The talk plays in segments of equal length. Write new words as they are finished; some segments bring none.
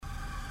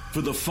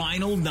For the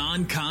final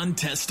non-con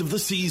test of the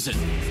season,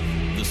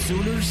 the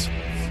Sooners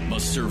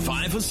must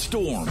survive a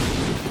storm.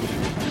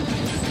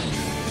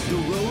 The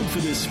road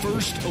for this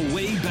first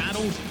away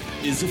battle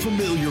is a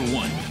familiar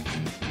one.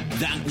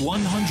 That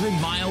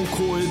 100-mile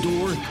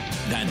corridor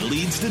that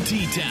leads to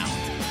T-Town,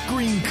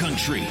 Green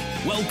Country,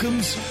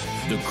 welcomes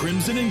the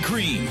Crimson and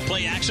Cream.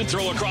 Play action,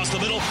 throw across the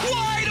middle,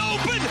 wide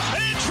open,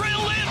 and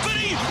Trail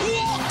Anthony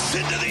walks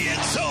into the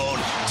end zone.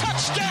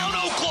 Touchdown,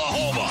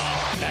 Oklahoma.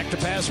 Back to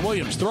pass,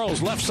 Williams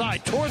throws left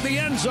side toward the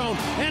end zone,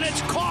 and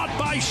it's caught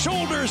by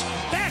shoulders.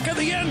 Back of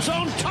the end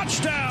zone,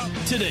 touchdown.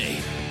 Today,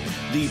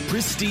 the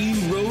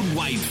pristine road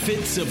white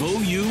fits of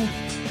OU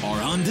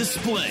are on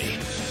display.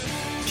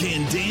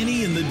 Can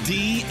Danny and the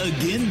D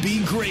again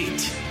be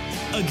great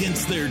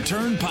against their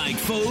turnpike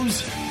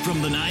foes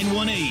from the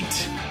 918?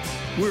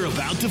 We're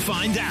about to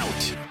find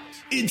out.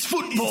 It's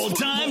football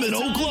time in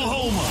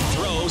Oklahoma.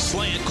 Throw,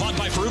 slant, caught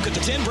by Farouk at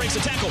the 10, breaks a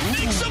tackle,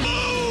 makes a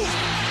move!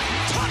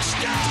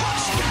 Touchdown!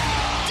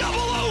 Touchdown!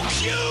 Double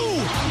OQ!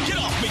 Get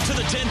off me to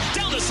the 10,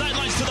 down the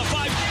sidelines to the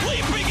 5,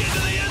 leaping into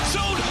the end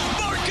zone,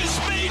 Marcus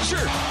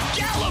Major,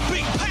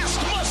 galloping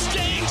past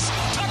Mustangs,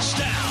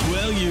 touchdown!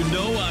 Well, you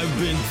know I've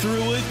been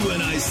through it.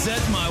 When I set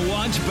my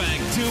watch back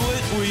to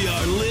it, we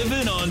are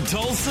living on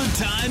Tulsa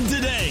time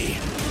today.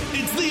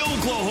 It's the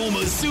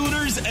Oklahoma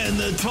Sooners and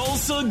the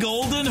Tulsa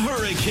Golden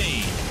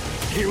Hurricane.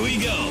 Here we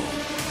go.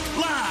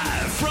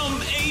 Live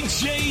from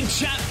H.A.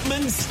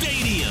 Chapman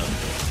Stadium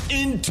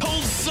in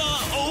Tulsa,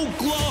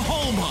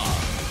 Oklahoma.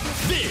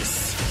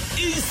 This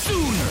is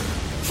Sooner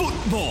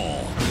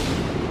Football.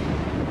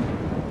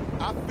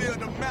 I feel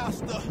the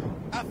master.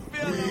 I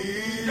feel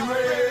him. Y'all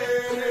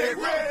ready? They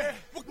ready?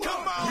 Well,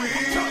 come on.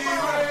 Come on.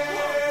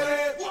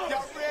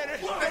 Y'all ready?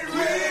 They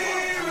ready?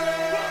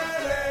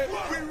 We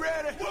ready? We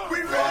ready? Come on. We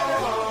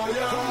ready?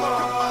 Come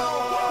on.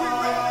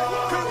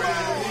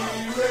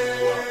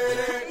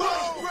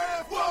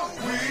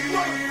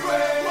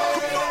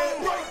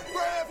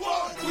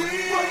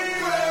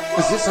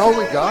 Is this all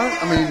we got?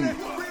 I mean,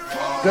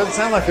 doesn't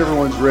sound like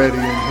everyone's ready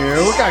in here.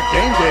 We got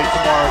game day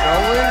tomorrow,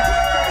 don't we?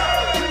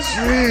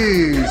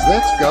 Jeez,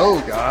 let's go,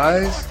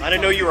 guys. I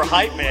didn't know you were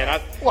hype, man.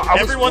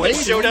 Everyone that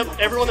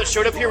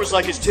showed up here was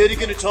like, is Teddy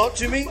going to talk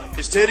to me?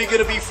 Is Teddy going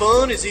to be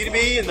fun? Is he to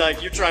be? And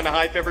like, you're trying to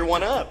hype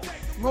everyone up.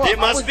 Well, it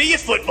must be a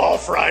football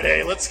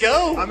Friday. Let's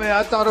go. I mean,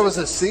 I thought it was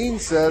a scene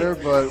setter,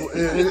 but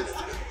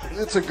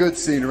it's a good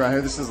scene around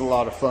here. This is a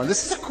lot of fun.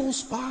 This is a cool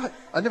spot.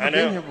 I've never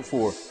been here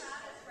before.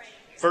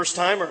 First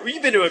time? Or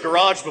you've been to a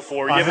garage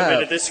before. You haven't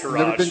been to this garage.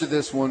 Never been to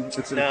this one.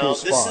 It's a cool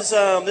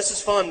spot. This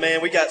is fun, man.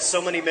 We got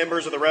so many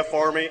members of the Ref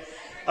Army.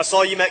 I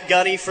saw you met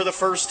Gunny for the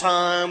first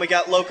time. We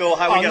got Loco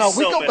High.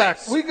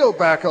 We go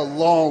back a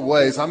long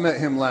ways. I met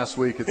him last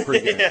week at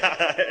pregame. Yeah,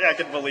 I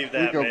can believe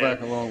that. We go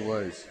back a long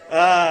ways.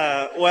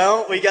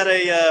 Well, we got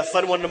a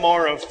fun one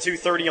tomorrow,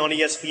 2:30 on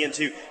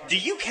ESPN2. Do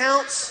you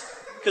count?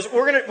 Because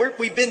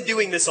we've been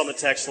doing this on the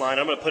text line.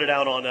 I'm going to put it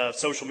out on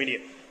social media.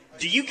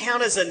 Do you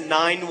count as a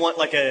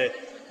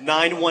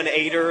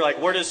 918er? Like,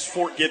 where does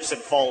Fort Gibson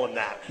fall in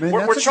that? Man,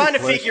 we're trying to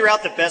figure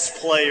out the best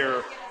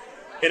player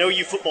in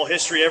OU football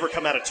history ever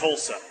come out of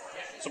Tulsa.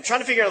 So I'm trying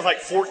to figure out if, like,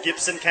 Fort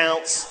Gibson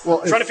counts.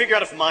 I'm trying to figure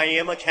out if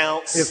Miami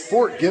counts. If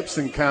Fort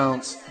Gibson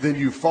counts, then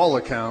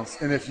Eufaula counts.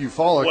 And if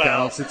Eufaula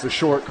counts, it's a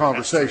short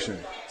conversation.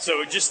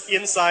 So just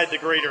inside the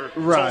greater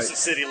Tulsa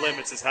city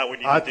limits is how we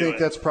need to do it. I think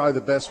that's probably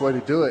the best way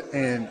to do it.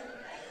 And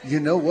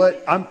you know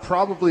what? I'm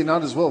probably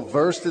not as well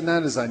versed in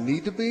that as I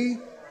need to be.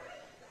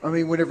 I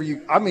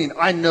mean,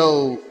 I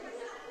know,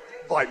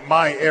 like,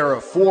 my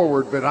era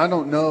forward, but I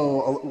don't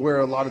know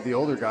where a lot of the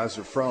older guys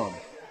are from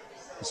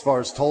as far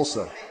as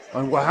Tulsa.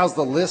 And how's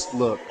the list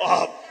look?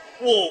 Well,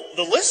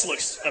 the list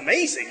looks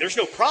amazing. There's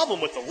no problem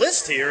with the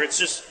list here. It's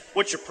just,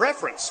 what's your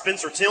preference?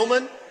 Spencer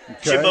Tillman,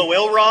 Jimbo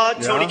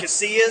Elrod, Tony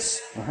Casillas,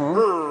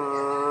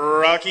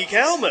 Rocky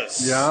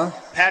Kalmus,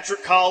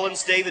 Patrick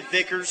Collins, David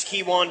Vickers,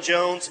 Kewan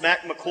Jones, Mac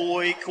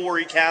McCoy,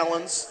 Corey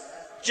Callens,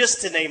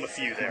 just to name a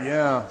few there.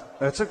 Yeah,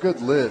 that's a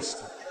good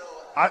list.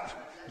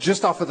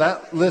 Just off of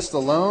that list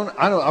alone,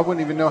 I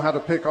wouldn't even know how to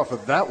pick off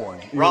of that one.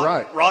 You're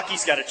right.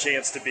 Rocky's got a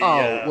chance to be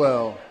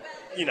the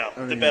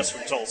best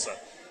from Tulsa.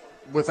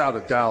 Without a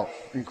doubt.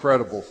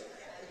 Incredible.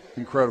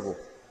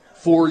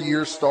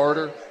 4-year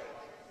starter,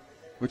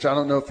 which I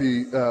don't know if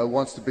he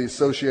wants to be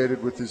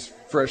associated with his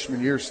freshman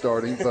year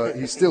starting, but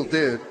he still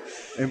did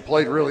and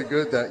played really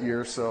good that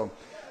year. So,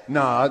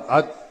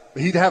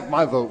 he'd have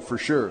my vote for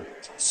sure.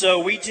 So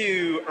we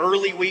do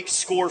early week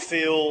score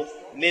fill,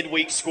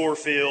 midweek score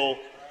fill,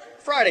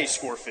 Friday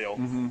score fill.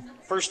 Mm-hmm.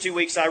 First 2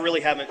 weeks I really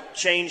haven't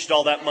changed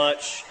all that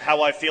much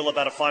how I feel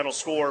about a final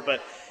score.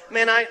 But,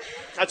 man, I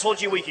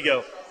told you a week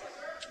ago,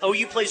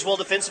 OU plays well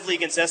defensively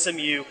against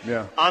SMU.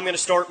 Yeah. I'm going to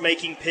start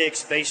making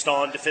picks based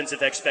on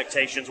defensive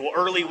expectations. Well,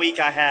 early week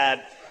I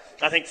had,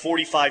 I think,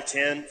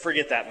 45-10.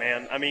 Forget that,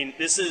 man. I mean,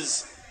 this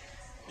is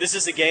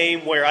a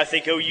game where I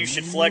think OU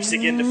should flex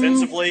again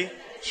defensively.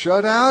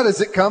 Shutout?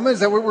 Is it coming? Is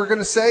that what we're going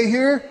to say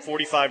here?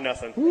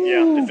 45-0.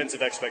 Yeah,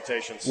 defensive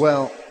expectations.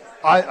 Well,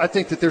 I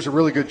think that there's a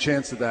really good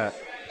chance of that.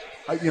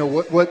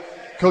 What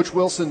Coach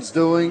Wilson's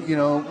doing,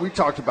 we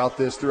talked about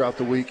this throughout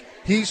the week.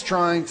 He's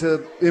trying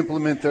to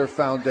implement their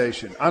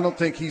foundation. I don't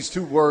think he's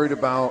too worried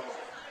about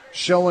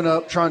showing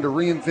up, trying to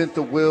reinvent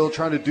the wheel,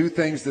 trying to do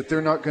things that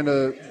they're not going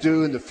to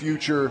do in the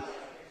future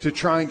to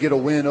try and get a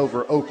win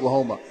over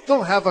Oklahoma.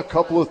 They'll have a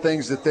couple of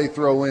things that they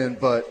throw in,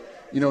 but,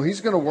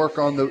 he's going to work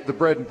on the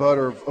bread and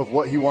butter of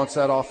what he wants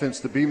that offense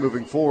to be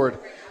moving forward,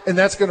 and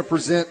that's going to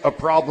present a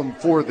problem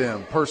for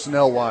them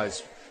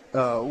personnel-wise.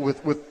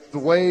 With the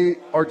way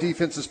our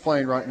defense is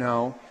playing right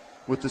now,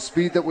 with the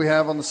speed that we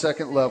have on the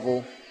second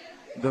level,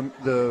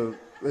 the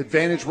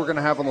advantage we're going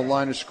to have on the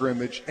line of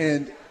scrimmage,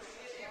 and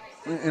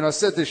I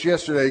said this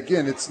yesterday,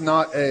 again, it's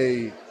not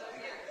to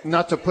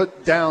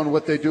put down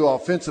what they do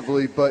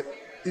offensively, but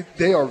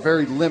they are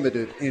very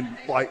limited in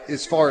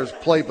as far as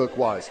playbook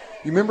wise.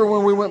 You remember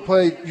when we went and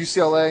played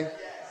UCLA,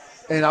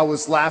 and I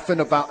was laughing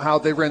about how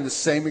they ran the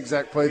same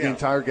exact play the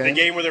entire game? The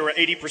game where there were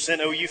 80%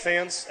 OU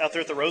fans out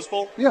there at the Rose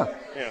Bowl? Yeah.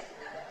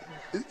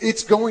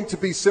 It's going to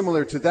be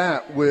similar to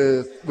that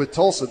with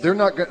Tulsa. They're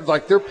not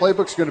their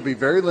playbook's going to be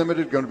very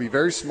limited, going to be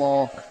very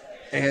small,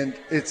 and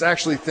it's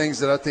actually things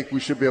that I think we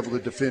should be able to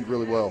defend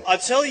really well. I'll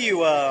tell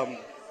you,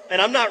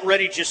 and I'm not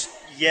ready just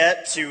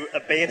yet to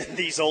abandon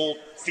these old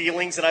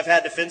feelings that I've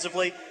had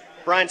defensively.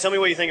 Brian, tell me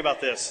what you think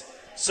about this.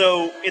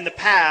 So in the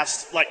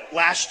past, like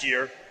last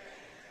year,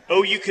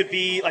 OU could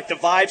be, the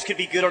vibes could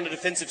be good on a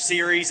defensive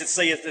series. Let's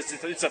say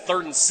it's a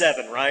 3rd and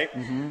 7, right?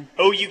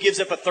 Mm-hmm. OU gives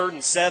up a 3rd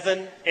and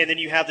 7, and then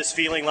you have this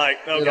feeling like,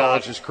 oh,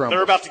 God,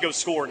 they're about to go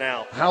score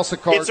now. House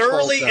of cards. It's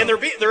early, and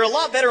they're a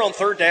lot better on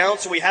 3rd down,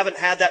 so we haven't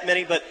had that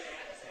many. But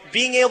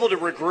being able to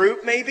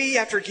regroup maybe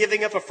after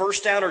giving up a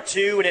first down or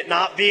two and it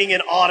not being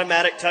an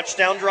automatic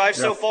touchdown drive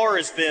so far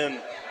has been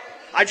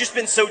 – I've just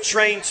been so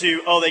trained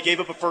to, they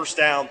gave up a first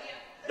down,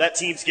 that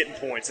team's getting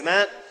points. And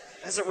that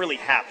hasn't really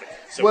happened.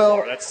 So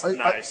far. That's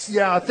nice.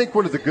 I think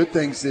one of the good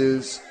things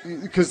is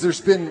because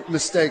there's been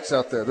mistakes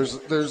out there.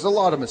 There's a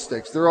lot of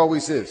mistakes. There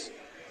always is.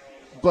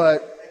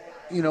 But,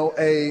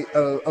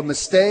 a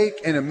mistake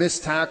and a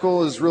missed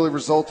tackle is really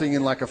resulting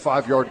in a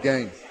 5-yard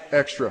gain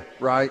extra,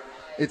 right?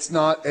 It's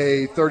not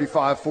a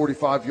 35,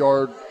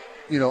 45-yard,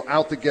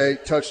 out the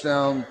gate,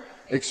 touchdown,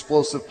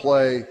 explosive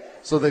play.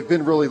 So they've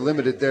been really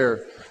limited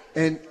there.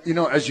 And,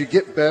 as you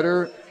get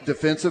better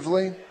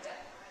defensively –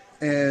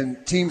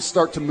 and teams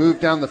start to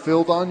move down the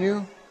field on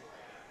you,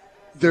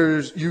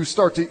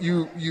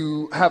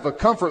 you have a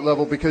comfort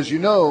level because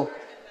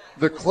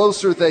the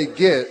closer they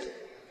get,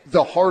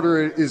 the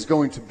harder it is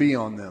going to be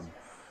on them.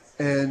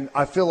 And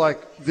I feel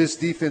like this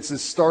defense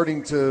is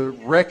starting to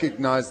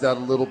recognize that a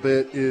little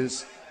bit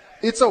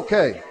it's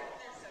okay.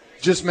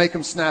 Just make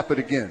them snap it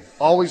again.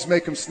 Always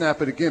make them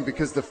snap it again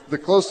because the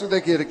closer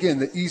they get, again,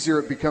 the easier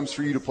it becomes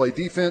for you to play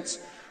defense.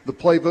 The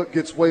playbook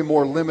gets way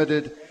more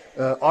limited.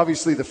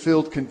 Obviously, the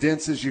field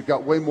condenses. You've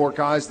got way more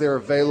guys there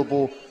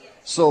available.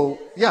 So,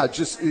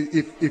 just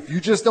if you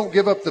just don't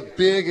give up the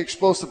big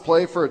explosive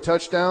play for a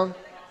touchdown,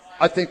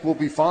 I think we'll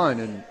be fine.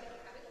 And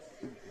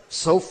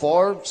so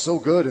far, so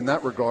good in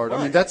that regard. Right.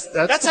 I mean,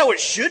 that's how it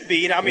should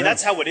be. I mean,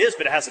 that's how it is,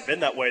 but it hasn't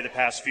been that way the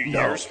past few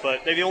years.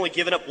 But they've only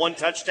given up one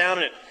touchdown,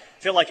 and it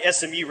felt like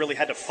SMU really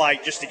had to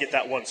fight just to get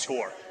that one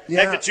score.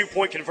 Yeah. Heck, the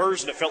 2-point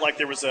conversion, it felt like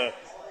there was a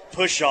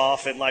push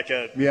off and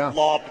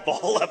lobbed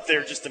ball up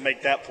there just to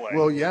make that play.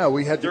 Well,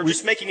 they're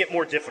just making it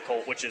more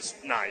difficult, which is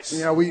nice.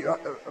 Yeah, we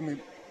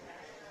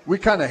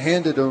kind of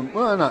handed them.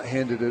 Well, not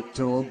handed it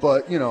to them,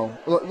 but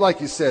like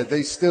you said,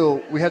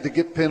 we had to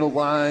get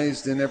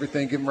penalized and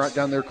everything, get them right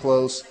down there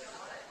close.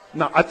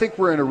 Now, I think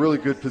we're in a really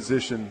good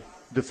position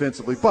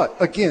defensively,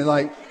 but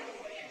again,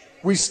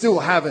 we still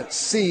haven't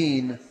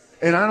seen,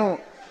 and I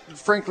don't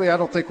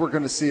think we're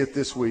going to see it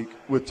this week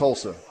with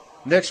Tulsa.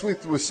 Next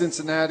week with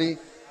Cincinnati.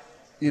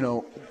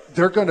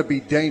 They're going to be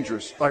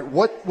dangerous.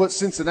 What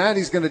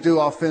Cincinnati's going to do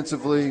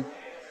offensively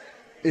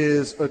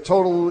is a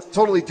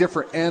totally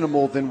different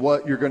animal than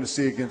what you're going to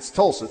see against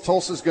Tulsa.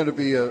 Tulsa's going to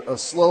be a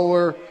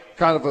slower,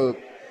 kind of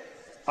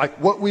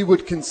what we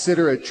would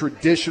consider a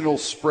traditional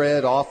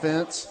spread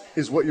offense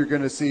is what you're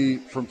going to see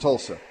from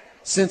Tulsa.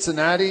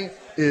 Cincinnati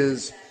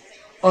is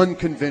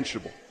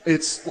unconventional. They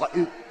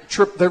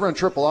run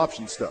triple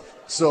option stuff.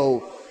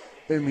 So,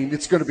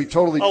 it's going to be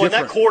totally different.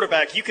 And that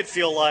quarterback, you could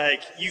feel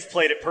like you've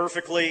played it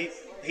perfectly.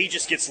 He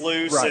just gets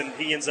loose, right, and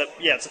he ends up,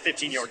 it's a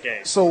 15-yard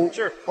game. So,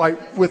 sure.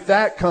 With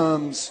that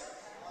comes,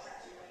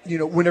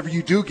 whenever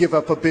you do give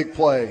up a big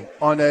play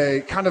on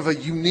a kind of a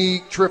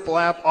unique triple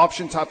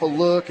option type of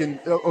look, and,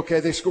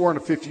 they score on a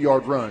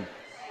 50-yard run.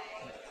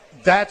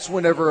 That's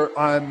whenever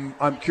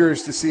I'm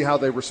curious to see how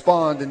they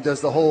respond, and does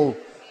the whole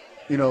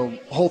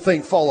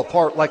thing fall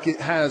apart like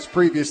it has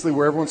previously,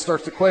 where everyone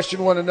starts to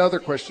question one another,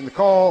 question the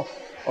call.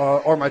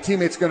 Are my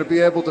teammates going to be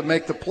able to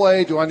make the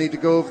play? Do I need to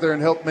go over there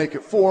and help make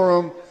it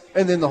for them?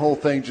 And then the whole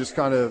thing just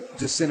kind of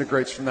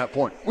disintegrates from that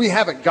point. We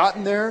haven't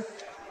gotten there,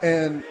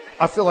 and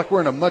I feel like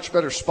we're in a much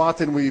better spot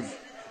than it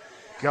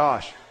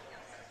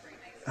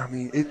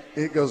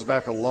goes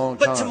back a long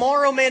time. But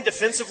tomorrow, man,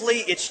 defensively,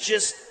 it's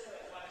just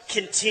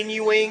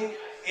continuing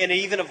and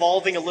even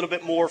evolving a little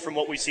bit more from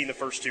what we've seen the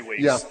first 2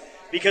 weeks. Yeah.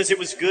 because it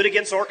was good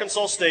against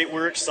Arkansas State.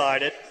 We're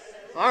excited.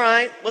 All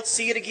right, let's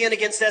see it again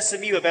against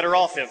SMU, a better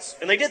offense.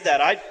 And they did that.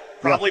 I'm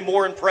probably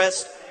more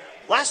impressed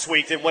last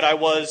week than what I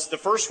was the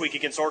first week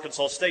against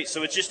Arkansas State.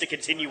 So it's just a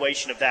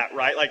continuation of that,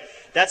 right? Like,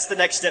 that's the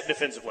next step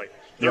defensively.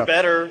 They're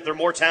better, they're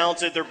more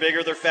talented, they're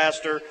bigger, they're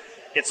faster.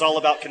 It's all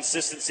about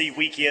consistency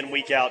week in,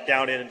 week out,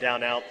 down in and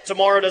down out.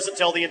 Tomorrow doesn't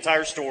tell the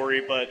entire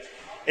story, but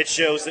it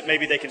shows that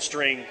maybe they can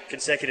string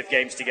consecutive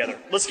games together.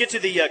 Let's get to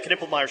the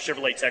Knippelmeyer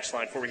Chevrolet text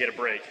line before we get a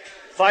break.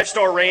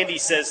 5-star Randy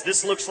says,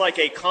 this looks like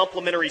a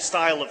complementary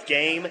style of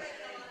game,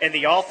 and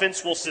the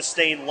offense will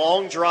sustain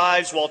long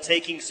drives while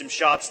taking some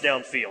shots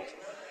downfield.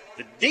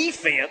 The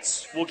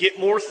defense will get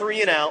more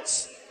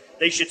 3-and-outs.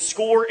 They should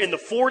score in the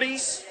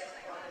 40s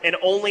and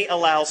only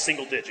allow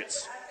single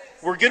digits.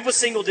 We're good with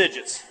single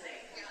digits.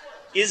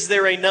 Is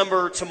there a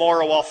number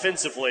tomorrow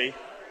offensively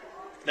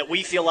that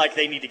we feel like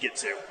they need to get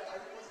to?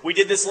 We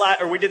did this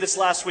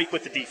last week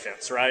with the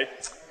defense, right?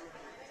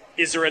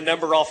 Is there a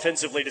number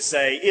offensively to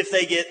say if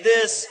they get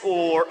this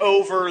or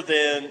over,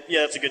 then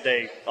yeah, it's a good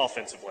day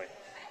offensively?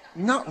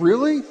 Not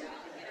really.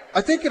 I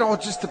think it all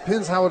just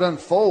depends how it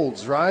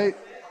unfolds, right?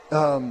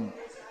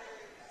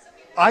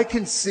 I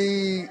can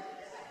see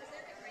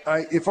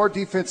if our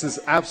defense is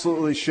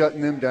absolutely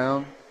shutting them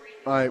down.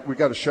 We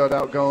got a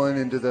shutout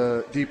going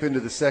deep into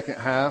the second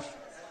half.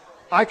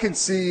 I can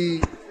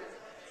see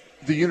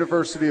the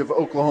University of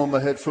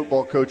Oklahoma head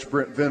football coach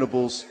Brent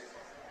Venables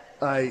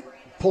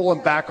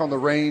pulling back on the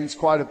reins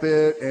quite a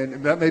bit,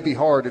 and that may be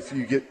hard if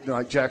you get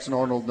like Jackson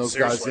Arnold and those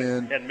guys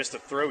in. Hadn't missed a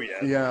throw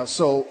yet. Yeah,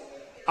 so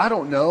I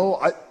don't know.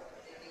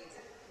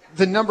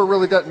 The number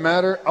really doesn't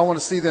matter. I want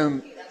to see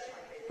them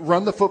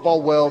run the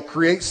football well,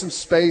 create some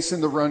space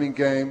in the running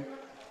game.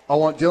 I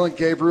want Dylan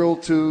Gabriel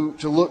to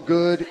look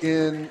good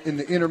in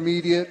the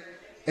intermediate,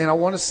 and I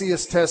want to see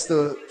us test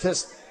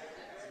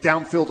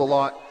downfield a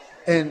lot.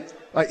 And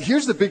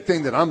here's the big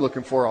thing that I'm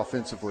looking for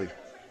offensively.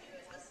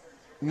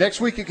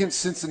 Next week against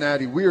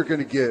Cincinnati, we are going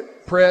to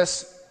get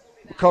press,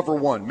 cover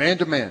one,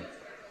 man-to-man.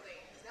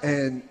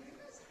 And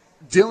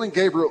Dylan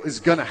Gabriel is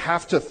going to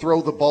have to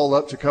throw the ball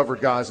up to covered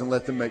guys and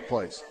let them make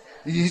plays.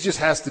 He just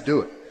has to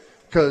do it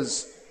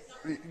because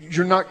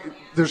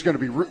there's going to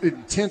be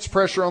intense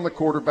pressure on the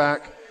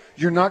quarterback.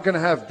 You're not going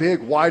to have big,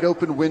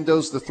 wide-open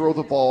windows to throw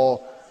the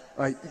ball.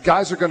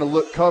 Guys are going to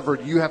look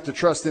covered. You have to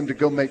trust them to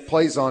go make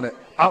plays on it.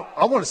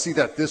 I want to see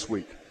that this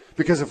week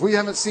because if we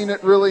haven't seen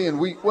it really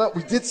we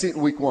did see it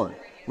in week 1.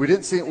 We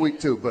didn't see it in week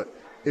 2. But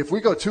if we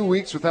go 2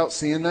 weeks without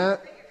seeing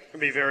that. It'd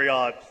be very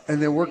odd.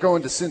 And then we're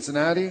going to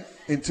Cincinnati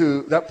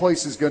that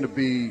place is going to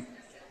be,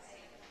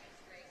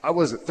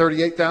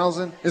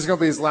 38,000? It's going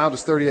to be as loud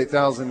as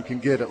 38,000 can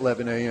get at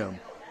 11 a.m.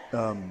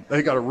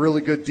 They got a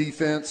really good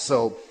defense,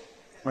 so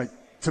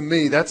to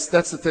me, that's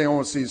the thing I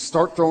want to see is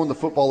start throwing the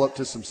football up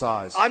to some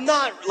size. I'm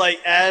not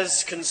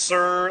as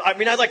concerned. I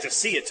mean, I'd like to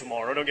see it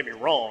tomorrow. Don't get me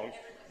wrong.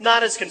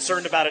 Not as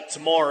concerned about it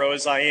tomorrow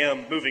as I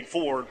am moving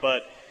forward.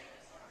 But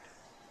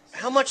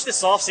how much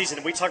this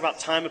offseason, we talk about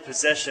time of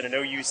possession and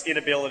OU's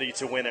inability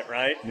to win it,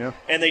 right? Yeah.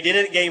 And they did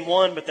it in game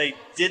 1, but they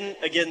didn't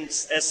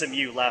against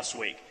SMU last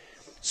week.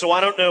 So I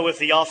don't know if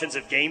the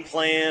offensive game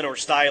plan or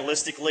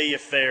stylistically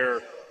if they're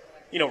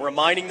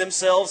reminding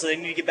themselves that they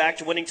need to get back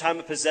to winning time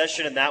of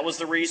possession, and that was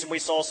the reason we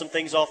saw some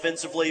things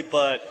offensively,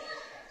 but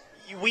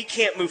we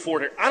can't move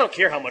forward here. I don't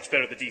care how much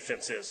better the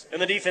defense is, and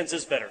the defense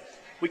is better.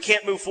 We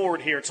can't move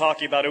forward here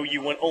talking about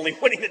OU only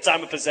winning the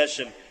time of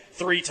possession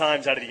 3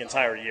 times out of the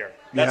entire year.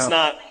 That's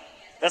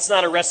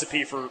not a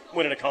recipe for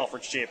winning a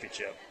conference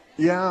championship.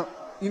 Yeah,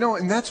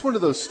 and that's one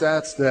of those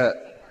stats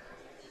that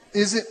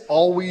isn't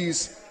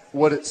always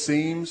what it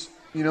seems,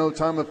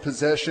 time of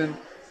possession.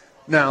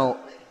 Now,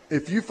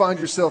 if you find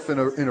yourself in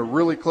a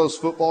really close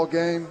football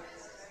game,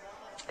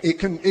 it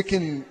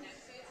can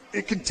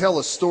tell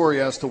a story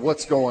as to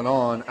what's going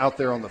on out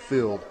there on the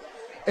field.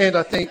 And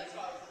I think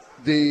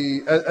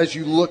as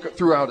you look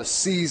throughout a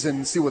season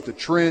and see what the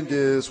trend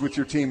is with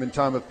your team in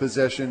time of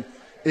possession,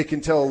 it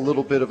can tell a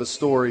little bit of a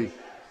story.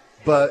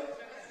 But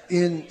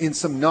in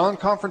some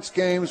non-conference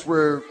games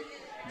where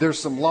there's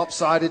some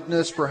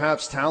lopsidedness,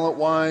 perhaps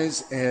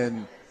talent-wise,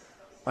 and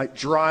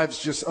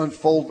drives just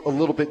unfold a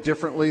little bit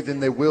differently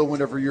than they will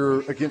whenever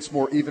you're against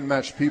more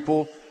even-matched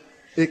people.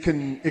 It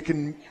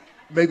can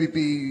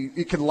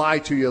lie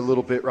to you a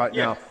little bit right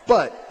now.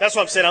 But that's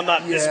what I'm saying. I'm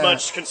not as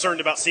much concerned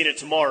about seeing it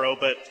tomorrow,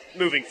 but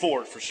moving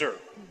forward for sure.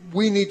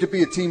 We need to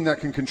be a team that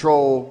can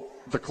control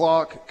the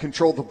clock,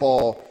 control the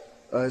ball,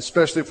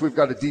 especially if we've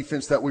got a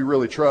defense that we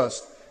really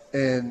trust.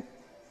 And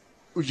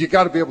you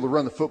got to be able to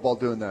run the football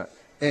doing that.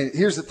 And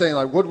here's the thing,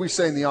 what did we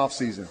say in the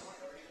offseason?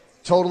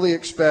 Totally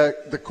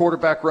expect the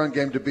quarterback run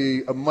game to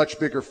be a much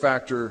bigger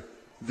factor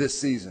this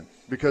season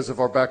because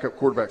of our backup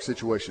quarterback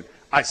situation.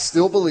 I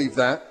still believe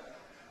that.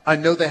 I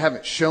know they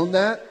haven't shown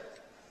that,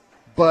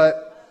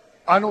 but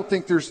I don't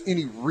think there's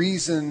any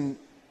reason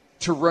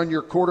to run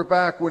your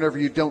quarterback whenever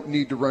you don't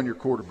need to run your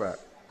quarterback,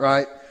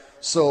 right?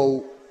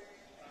 So,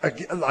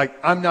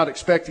 I'm not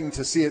expecting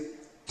to see it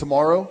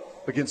tomorrow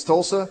against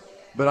Tulsa,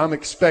 but I'm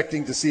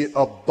expecting to see it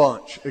a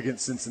bunch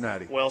against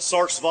Cincinnati. Well,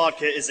 Sark's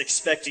Vodka is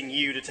expecting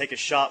you to take a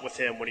shot with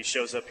him when he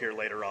shows up here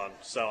later on.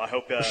 So I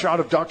hope a shot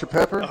of Dr.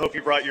 Pepper. I hope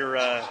you brought your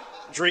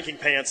drinking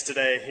pants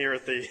today here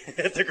at the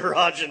at the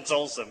garage in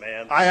Tulsa,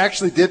 man. I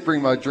actually did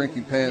bring my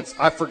drinking pants.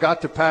 I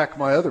forgot to pack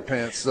my other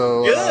pants,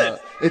 so good.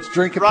 It's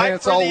drinking right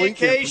pants for all the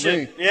weekend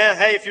occasion. for me. Yeah,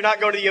 hey, if you're not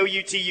going to the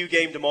OUTU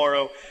game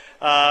tomorrow,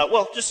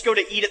 well, just go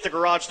to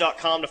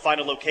eatatthegarage.com to find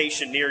a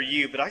location near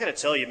you. But I got to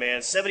tell you,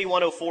 man,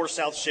 7104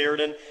 South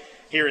Sheridan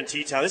here in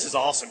T-Town. This is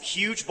awesome.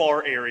 Huge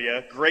bar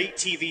area, great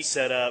TV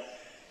setup.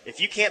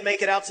 If you can't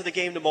make it out to the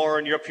game tomorrow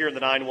and you're up here in the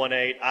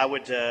 918,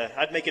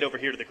 I'd make it over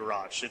here to the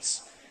garage.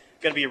 It's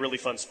going to be a really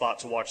fun spot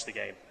to watch the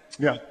game.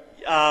 Yeah.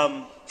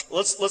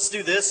 Let's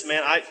do this,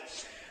 man.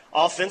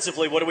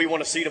 Offensively, what do we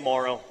want to see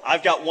tomorrow?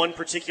 I've got one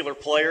particular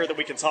player that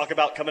we can talk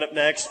about coming up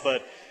next,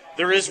 but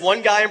there is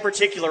one guy in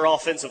particular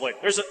offensively.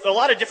 There's a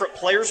lot of different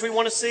players we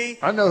want to see.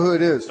 I know who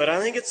it is. But I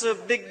think it's a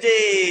big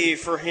day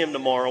for him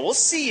tomorrow. We'll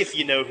see if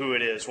you know who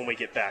it is when we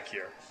get back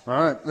here.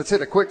 All right, let's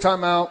hit a quick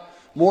timeout.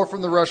 More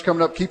from The Rush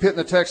coming up. Keep hitting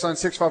the text line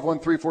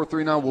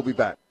 651-3439. We'll be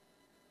back.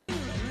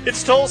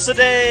 It's Tulsa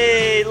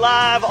Day,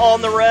 live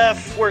on the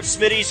Ref. We're at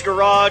Smitty's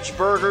Garage,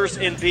 Burgers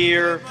and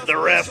Beer. The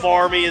Ref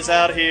Army is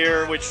out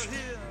here, which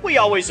we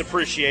always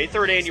appreciate.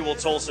 Third annual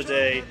Tulsa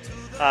Day.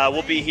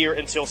 We'll be here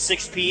until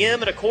 6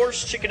 p.m. And, of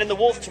course, Chicken and the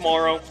Wolf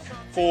tomorrow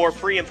for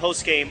pre- and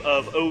post-game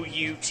of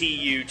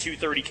OUTU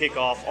 2:30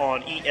 kickoff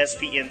on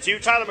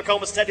ESPN2. Tyler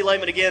McComas, Teddy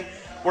Lehman again.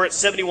 We're at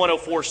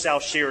 7104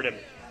 South Sheridan.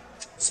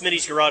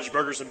 Smitty's Garage,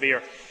 Burgers and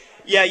Beer.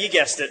 Yeah, you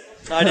guessed it.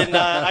 I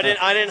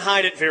didn't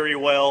hide it very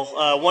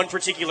well. One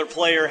particular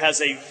player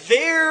has a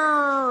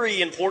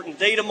very important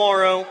day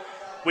tomorrow.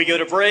 We go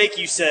to break.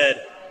 You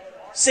said,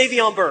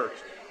 Savion Byrd.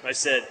 I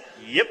said,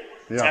 yep.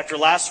 Yeah. After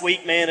last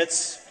week, man,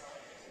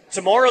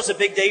 tomorrow's a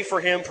big day for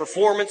him,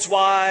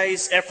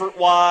 performance-wise,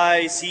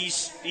 effort-wise.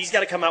 He's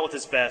got to come out with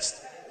his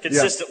best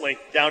consistently,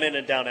 down in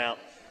and down out.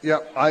 Yeah,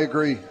 I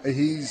agree.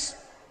 He's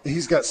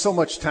got so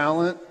much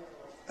talent.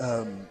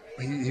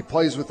 He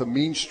plays with a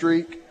mean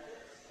streak,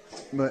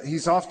 but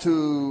he's off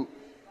to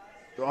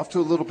a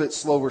little bit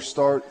slower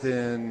start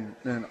than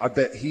I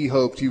bet he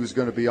hoped he was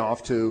going to be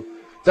off to.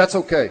 That's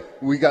okay.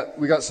 We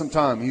got some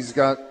time. He's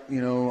got,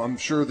 I'm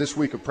sure this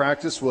week of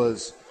practice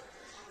was,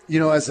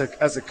 as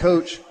a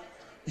coach,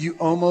 you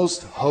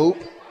almost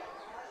hope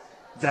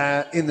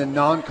that in the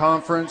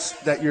non-conference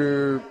that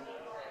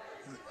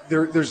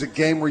there's a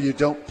game where you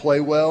don't play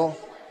well,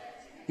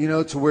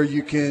 to where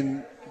you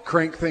can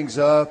crank things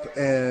up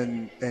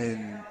and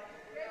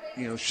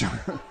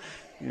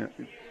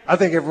I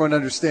think everyone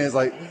understands,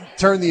 like,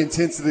 turn the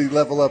intensity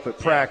level up at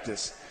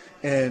practice.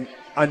 And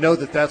I know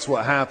that that's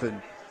what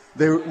happened.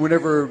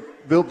 Whenever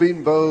Bill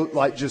Beatonbow,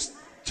 like, just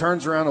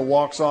turns around and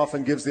walks off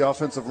and gives the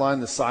offensive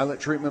line the silent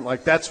treatment,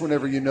 like, that's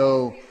whenever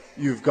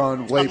you've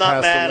gone way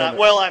past the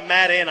limit. I'm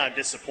mad and I'm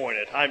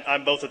disappointed.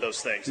 I'm both of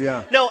those things.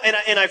 Yeah. No,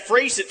 and I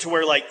phrased it to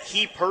where, like,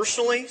 he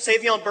personally,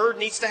 Savion Byrd,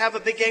 needs to have a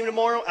big game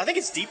tomorrow. I think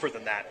it's deeper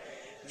than that.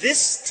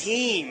 This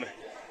team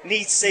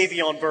needs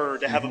Savion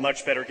Byrd to have a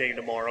much better game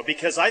tomorrow,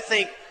 because I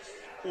think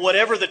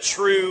whatever the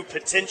true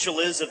potential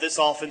is of this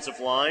offensive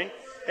line,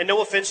 and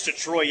no offense to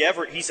Troy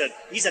Everett, he's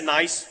a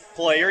nice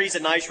player. He's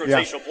a nice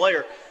rotational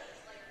player.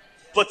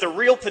 But the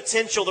real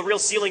potential, the real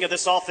ceiling of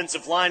this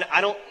offensive line, I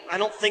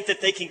don't think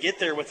that they can get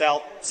there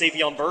without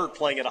Savion Byrd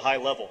playing at a high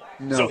level.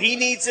 No. So he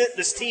needs it.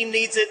 This team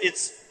needs it.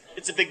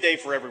 It's a big day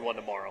for everyone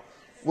tomorrow.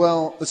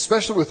 Well,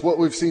 especially with what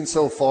we've seen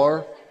so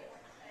far,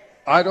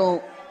 I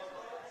don't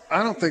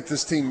think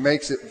this team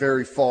makes it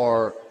very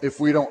far if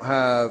we don't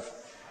have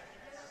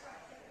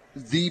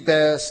the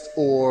best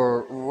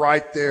or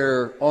right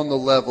there on the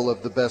level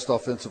of the best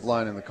offensive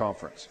line in the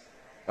conference.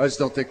 I just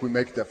don't think we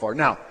make it that far.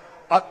 Now,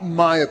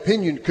 my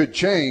opinion could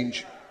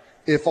change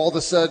if all of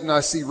a sudden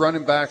I see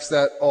running backs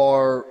that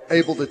are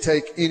able to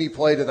take any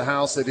play to the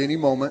house at any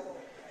moment.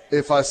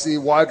 If I see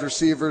wide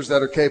receivers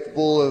that are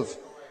capable of,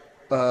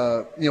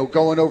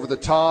 going over the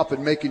top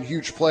and making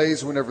huge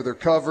plays whenever they're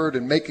covered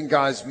and making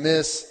guys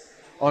miss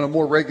on a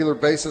more regular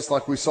basis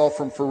like we saw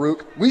from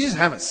Farouk. We just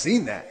haven't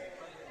seen that.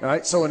 All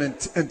right, so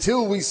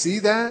until we see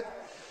that,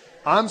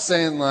 I'm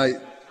saying, like,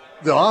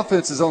 the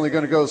offense is only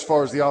going to go as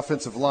far as the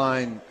offensive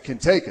line can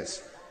take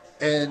us.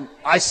 And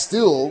I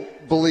still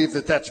believe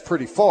that that's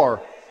pretty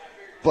far,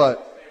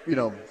 but,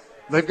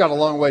 they've got a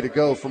long way to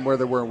go from where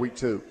they were in week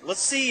 2. Let's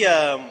see.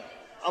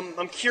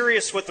 I'm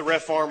curious what the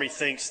Ref Army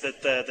thinks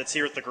that's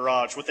here at the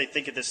garage, what they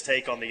think of this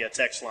take on the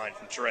text line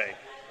from Trey.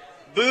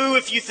 Boo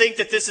if you think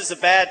that this is a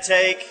bad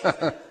take.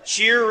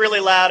 Cheer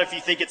really loud if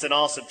you think it's an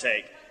awesome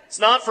take. It's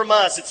not from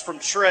us. It's from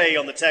Trey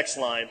on the text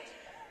line.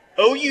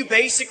 OU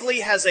basically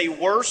has a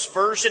worse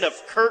version of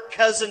Kirk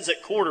Cousins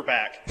at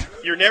quarterback.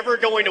 You're never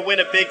going to win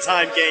a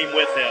big-time game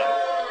with him.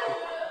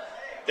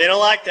 They don't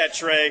like that,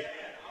 Trey.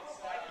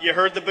 You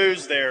heard the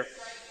boos there.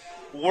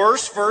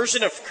 Worst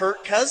version of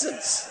Kirk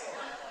Cousins.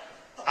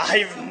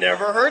 I've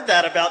never heard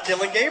that about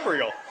Dylan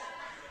Gabriel.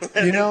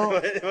 You know,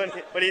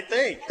 what do you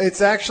think?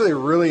 It's actually a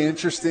really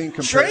interesting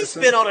comparison.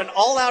 Trey's been on an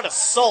all-out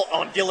assault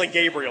on Dillon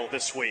Gabriel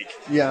this week.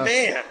 Yeah.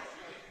 Man.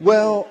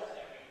 Well,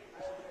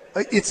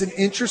 it's an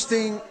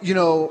interesting,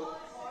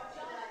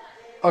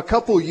 a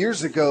couple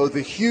years ago,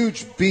 the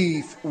huge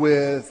beef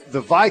with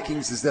the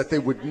Vikings is that they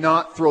would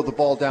not throw the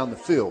ball down the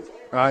field,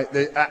 right?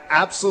 They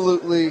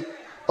absolutely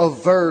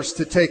averse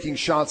to taking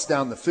shots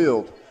down the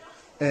field.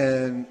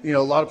 And, a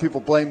lot of people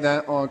blame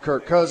that on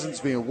Kirk Cousins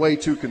being way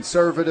too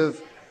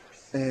conservative,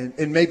 and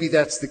maybe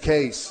that's the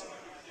case.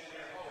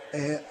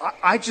 And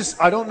I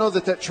don't know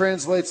that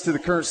translates to the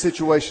current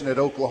situation at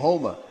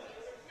Oklahoma.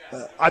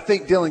 I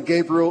think Dillon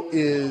Gabriel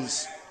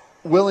is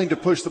willing to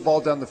push the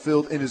ball down the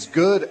field and is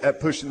good at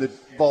pushing the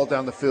ball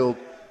down the field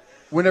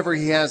whenever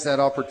he has that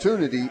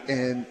opportunity.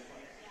 And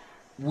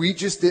we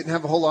just didn't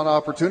have a whole lot of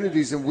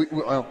opportunities, and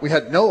we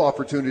had no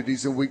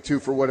opportunities in week 2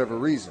 for whatever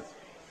reason.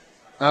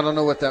 I don't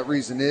know what that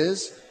reason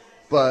is,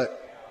 but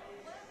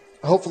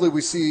hopefully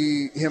we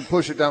see him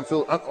push it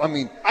downfield.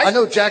 I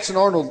know Jackson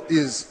Arnold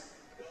is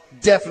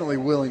definitely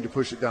willing to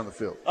push it down the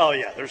field. Oh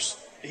yeah,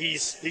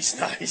 he's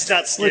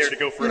not scared to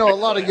go for it. A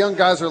lot of young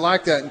guys are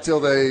like that until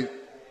they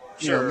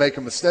make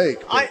a mistake.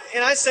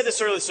 I said this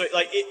earlier, so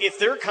if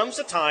there comes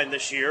a time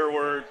this year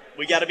where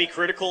we got to be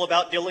critical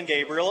about Dillon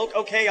Gabriel,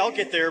 okay, I'll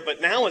get there,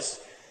 but now is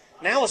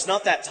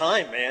not that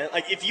time, man.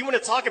 Like, if you want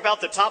to talk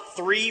about the top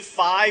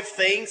 3-5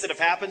 things that have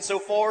happened so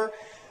far,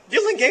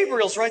 Dillon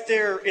Gabriel's right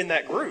there in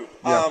that group.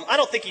 Yeah. I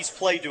don't think he's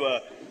played to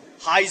a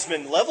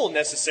Heisman level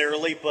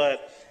necessarily,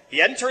 but he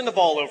hadn't turned the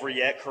ball over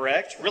yet,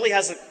 correct? Really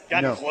hasn't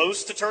gotten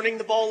close to turning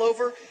the ball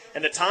over.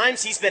 And the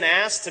times he's been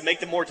asked to make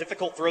the more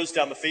difficult throws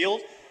down the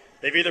field,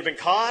 they've either been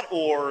caught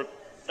or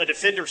a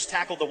defender's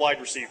tackled the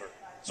wide receiver.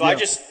 So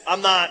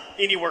I'm not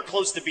anywhere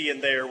close to being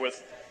there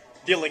with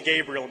Dillon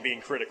Gabriel and being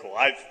critical.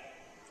 I've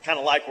kind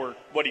of like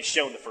what he's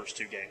shown the first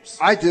 2 games.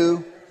 I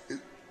do.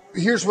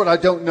 Here's what I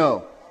don't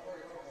know.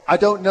 I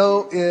don't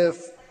know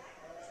if,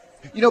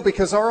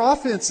 because our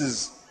offense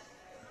is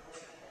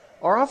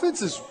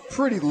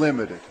pretty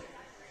limited.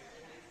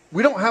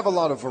 We don't have a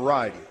lot of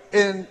variety.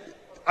 And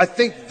I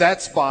think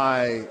that's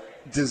by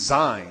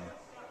design.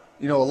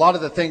 A lot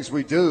of the things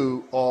we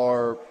do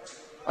are,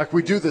 like,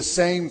 we do the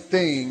same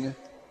thing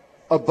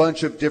a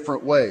bunch of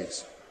different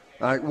ways.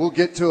 All right, we'll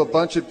get to a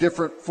bunch of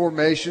different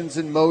formations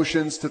and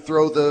motions to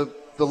throw the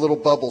little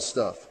bubble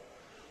stuff.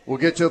 We'll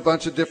get to a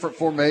bunch of different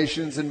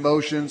formations and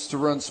motions to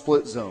run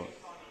split zone.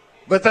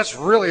 But that's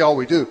really all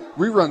we do.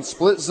 We run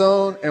split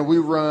zone and we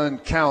run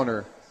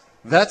counter.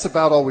 That's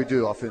about all we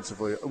do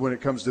offensively when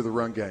it comes to the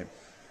run game.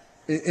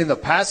 In the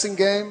passing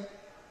game,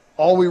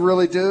 all we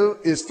really do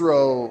is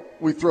throw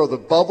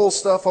the bubble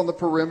stuff on the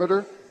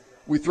perimeter.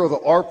 We throw the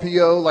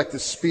RPO, like the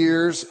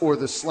spears or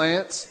the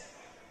slants.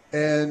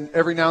 And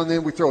every now and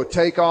then we throw a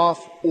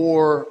takeoff,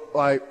 or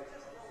like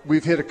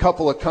we've hit a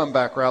couple of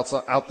comeback routes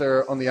out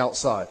there on the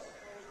outside.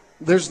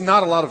 There's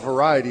not a lot of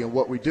variety in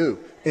what we do.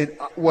 And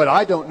what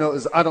I don't know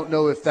is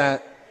if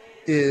that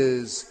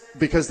is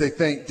because they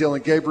think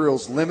Dillon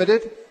Gabriel's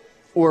limited,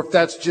 or if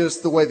that's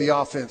just the way the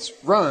offense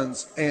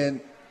runs.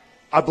 And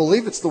I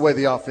believe it's the way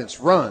the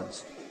offense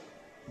runs.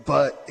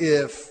 But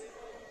if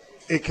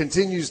it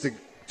continues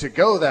to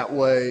go that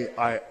way,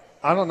 I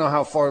don't know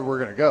how far we're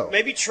going to go.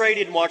 Maybe Trey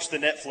didn't watch the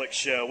Netflix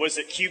show. Was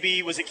it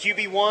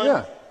QB1?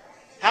 Yeah.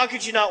 How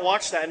could you not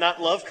watch that and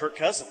not love Kirk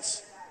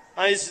Cousins?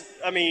 A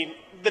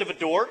bit of a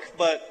dork,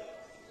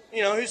 but,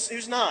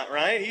 who's not,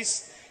 right?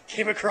 He's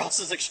came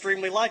across as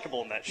extremely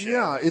likable in that show.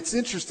 Yeah, it's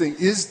interesting.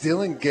 Is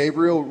Dillon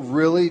Gabriel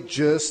really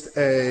just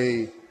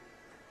a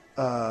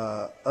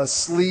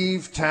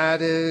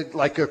sleeve-tatted,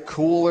 like a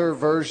cooler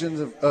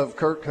version of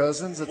Kirk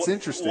Cousins? It's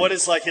interesting. What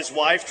is, like, his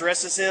wife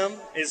dresses him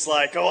is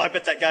like, I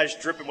bet that guy's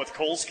dripping with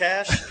Kohl's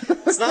Cash.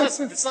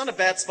 It's not a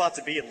bad spot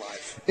to be in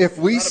life. If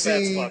we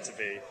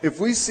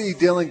see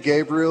Dillon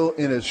Gabriel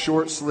in a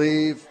short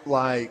sleeve,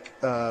 like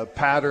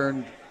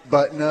patterned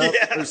button-up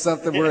or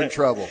something, we're in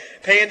trouble.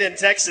 Panda in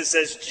Texas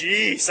says,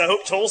 geez, I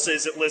hope Tulsa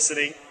isn't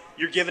listening.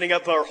 You're giving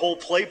up our whole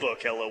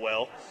playbook,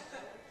 LOL.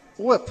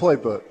 What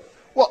playbook?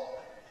 Well,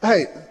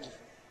 hey,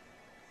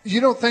 you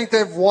don't think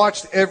they've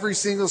watched every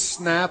single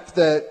snap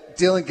that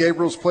Dillon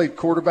Gabriel's played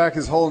quarterback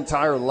his whole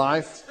entire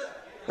life?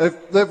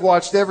 They've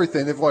watched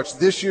everything. They've watched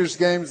this year's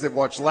games. They've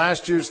watched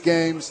last year's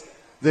games.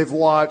 They've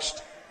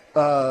watched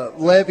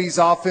Levy's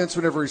offense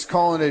whenever he's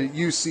calling it at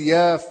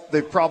UCF.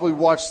 They've probably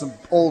watched some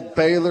old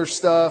Baylor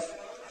stuff.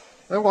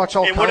 They watch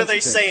all kinds of things. And what are they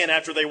saying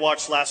after they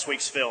watched last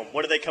week's film?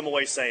 What do they come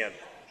away saying?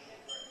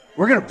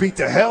 We're going to beat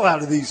the hell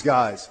out of these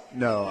guys.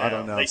 No, I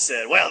don't know. They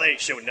said, they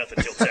ain't showing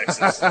nothing till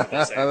Texas.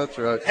 That's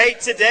right. Hey,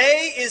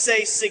 today is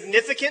a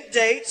significant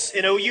date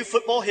in OU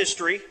football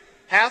history.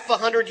 Half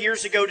 100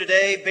 years ago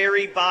today,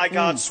 Barry "By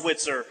God"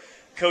 Switzer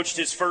coached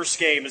his first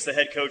game as the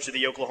head coach of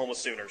the Oklahoma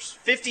Sooners.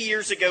 50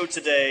 years ago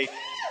today,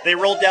 they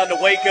rolled down to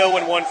Waco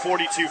and won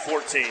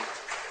 42-14.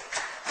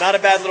 Not a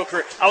bad little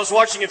career. I was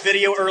watching a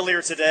video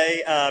earlier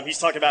today. He's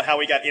talking about how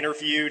he got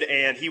interviewed,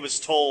 and he was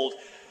told,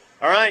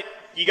 all right,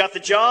 you got the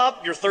job,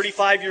 you're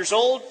 35 years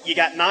old, you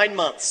got 9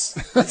 months.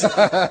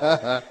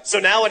 So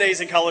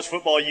nowadays in college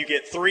football, you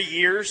get 3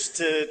 years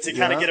to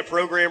kind of get a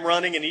program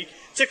running, and he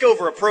took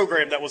over a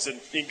program that was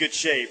in good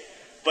shape.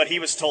 But he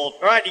was told,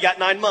 all right, you got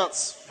 9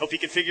 months. Hope you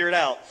can figure it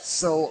out.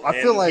 So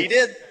I feel like he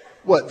did.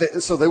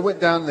 So they went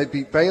down and they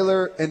beat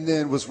Baylor, and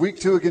then was week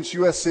 2 against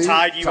USC?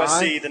 Tied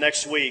USC the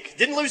next week.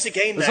 Didn't lose a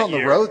game that year. It was on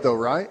the road, though,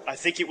 right? I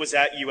think it was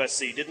at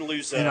USC. Didn't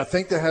lose. And I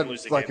think they had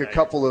like a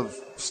couple of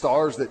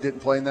stars that didn't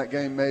play in that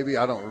game, maybe.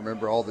 I don't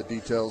remember all the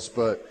details,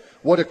 but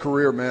what a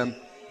career, man.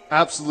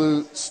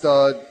 Absolute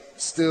stud,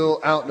 still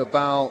out and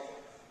about.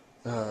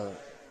 You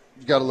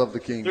got to love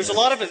the king. There's a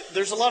lot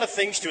of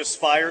things to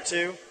aspire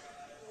to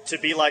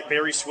be like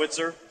Barry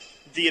Switzer.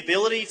 The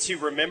ability to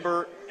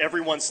remember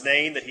everyone's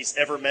name that he's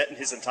ever met in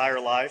his entire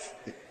life,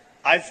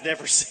 I've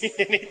never seen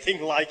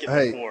anything like it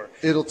before.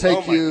 It'll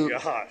take you. Oh,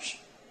 my gosh.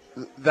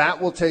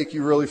 That will take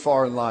you really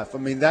far in life. I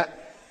mean,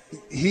 that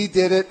he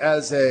did it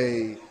as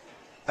a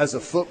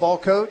football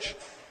coach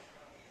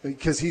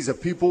because he's a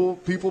people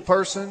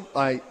person,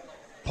 like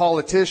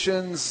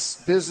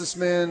politicians,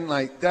 businessmen,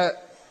 like that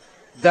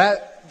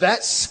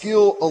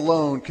skill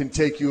alone can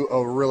take you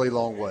a really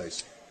long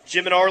ways.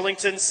 Jim in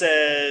Arlington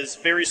says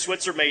Barry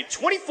Switzer made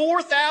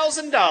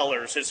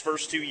 $24,000 his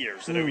first 2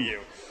 years at OU.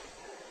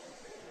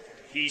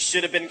 He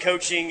should have been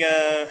coaching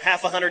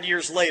half 100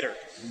 years later.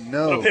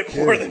 No, a little bit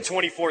more than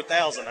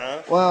 24,000,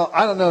 huh? Well,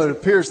 I don't know. It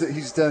appears that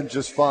he's done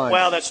just fine.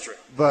 Well, that's true.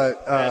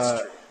 But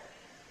that's true.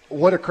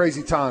 What a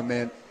crazy time,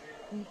 man.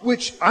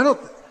 Which I don't,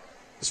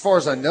 as far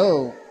as I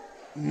know,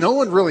 no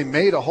one really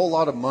made a whole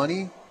lot of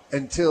money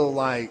until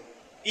like.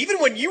 Even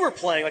when you were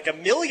playing, like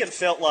 $1 million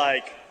felt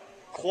like.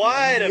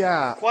 Quite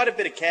a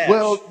bit of cash.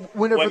 Well,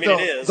 whenever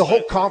the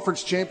whole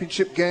conference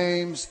championship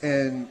games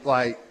and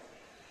like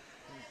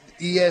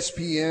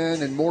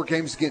ESPN and more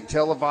games getting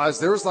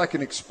televised, there was like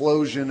an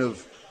explosion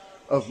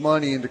of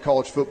money into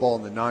college football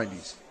in the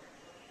 90s.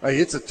 Like,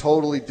 it's a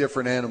totally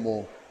different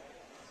animal.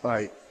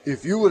 Like,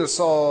 if you would have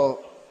saw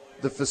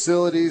the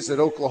facilities at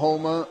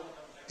Oklahoma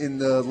in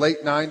the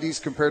late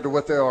 90s compared to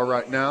what they are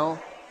right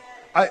now,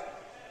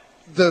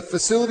 the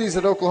facilities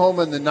at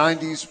Oklahoma in the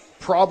 90s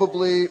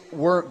probably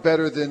weren't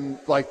better than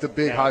like the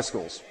big high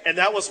schools. And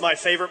that was my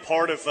favorite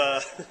part of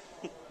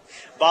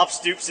Bob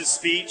Stoops'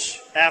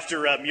 speech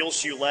after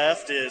Muleshoe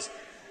left is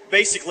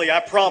basically, I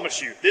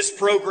promise you, this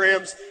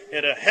program's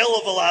in a hell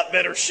of a lot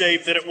better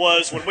shape than it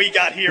was when we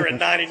got here in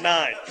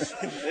 99.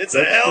 It's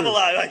a hell of a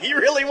lot. Like, he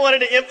really wanted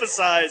to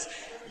emphasize,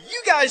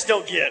 you guys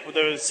don't get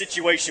the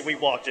situation we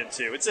walked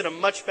into. It's in a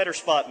much better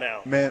spot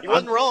now. Man, he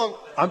wasn't wrong.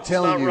 I'm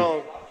telling you,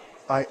 wrong.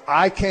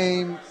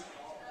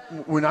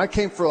 When I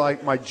came for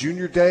like my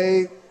junior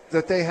day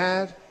that they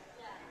had,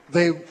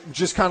 they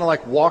just kind of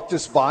like walked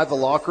us by the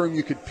locker room.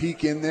 You could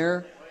peek in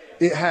there.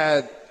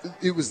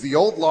 It was the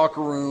old locker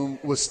room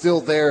was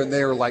still there, and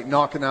they were like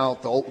knocking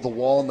out the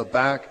wall in the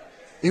back.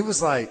 It was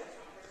like,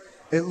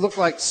 it looked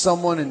like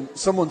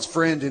someone's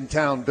friend in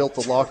town built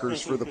the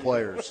lockers for the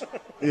players.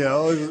 You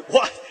know,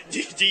 what?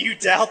 Do you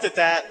doubt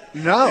that?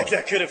 No,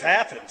 that could have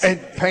happened.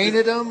 And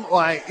painted them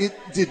like it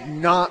did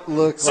not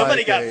look.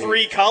 Somebody got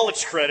 3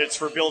 college credits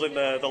for building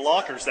the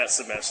lockers that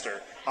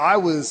semester. I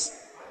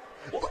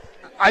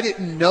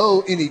didn't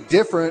know any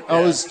different. Yeah.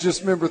 I was just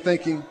remember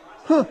thinking,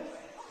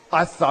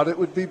 I thought it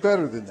would be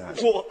better than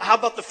that. Well, how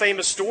about the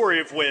famous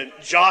story of when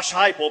Josh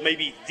Heupel,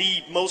 maybe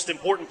the most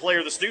important player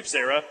of the Stoops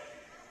era,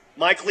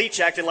 Mike Leach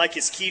acting like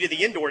his key to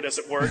the indoor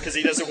doesn't work because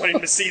he doesn't want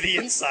him to see the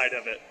inside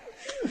of it.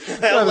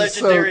 How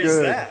legendary is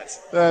that?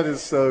 That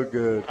is so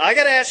good. I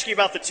got to ask you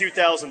about the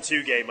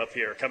 2002 game up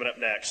here coming up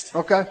next.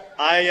 Okay.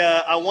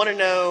 I want to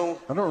know.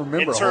 I don't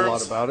remember a whole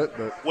lot about it,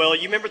 but. Well,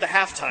 you remember the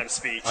halftime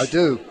speech. I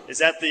do. Is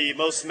that the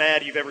most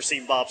mad you've ever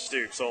seen Bob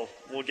Stoops? So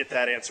we'll get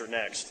that answer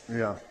next.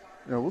 Yeah,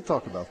 we'll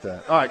talk about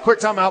that. All right, quick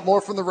timeout.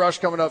 More from The Rush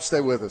coming up.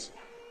 Stay with us.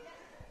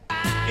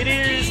 It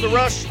is The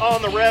Rush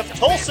on the Ref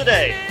Tulsa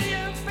Day.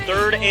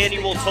 3rd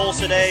annual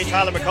Tulsa Day.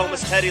 Tyler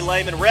McComas, Teddy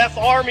Lehman, Ref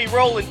Army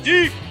rolling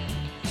deep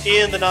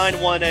in the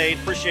 918.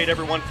 Appreciate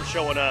everyone for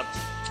showing up.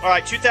 All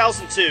right,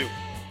 2002.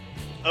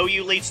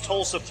 OU leads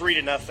Tulsa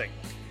 3-0.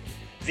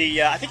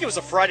 I think it was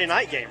a Friday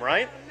night game,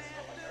 right?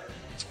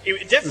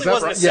 It definitely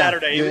wasn't a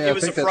Saturday. Yeah, it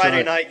was a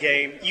Friday night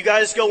game. You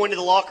guys go into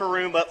the locker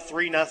room up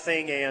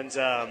 3-0,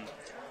 and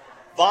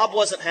Bob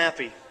wasn't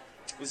happy.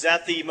 Was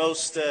that the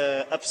most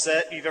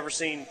upset you've ever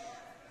seen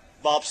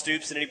Bob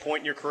Stoops at any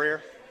point in your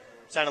career?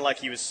 Sounded like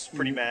he was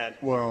pretty mad.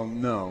 Well,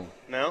 no.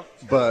 No?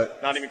 But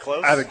not even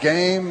close? At a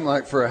game,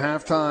 like for a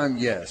halftime,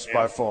 yes,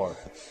 by far.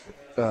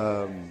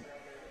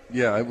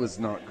 It was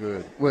not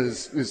good. It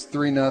was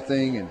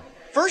 3-0 and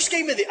first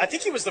game I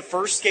think it was the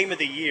first game of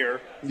the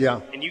year. Yeah.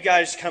 And you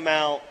guys come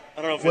out,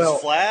 I don't know if it was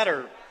flat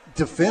or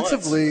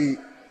defensively,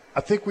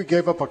 I think we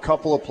gave up a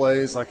couple of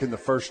plays like in the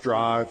first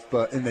drive,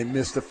 and they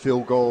missed a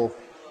field goal.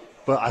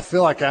 But I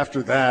feel like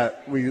after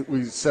that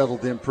we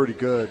settled in pretty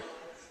good.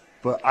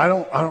 But I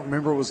don't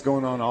remember what was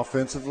going on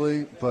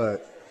offensively,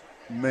 but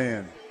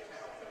man,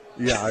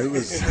 yeah, it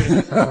was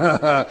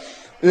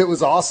It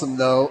was awesome,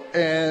 though,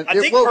 and I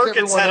it think woke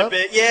Perkins everyone had a up.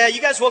 bit. Yeah,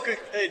 you guys woke.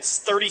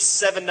 It's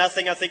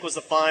 37-0. I think was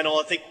the final.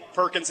 I think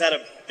Perkins had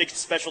a big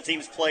special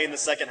teams play in the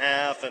second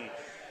half, and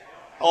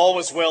all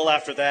was well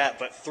after that.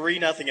 But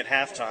 3-0 at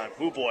halftime.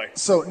 Oh boy.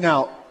 So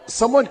now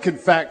someone can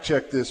fact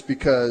check this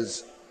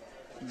because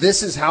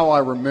this is how I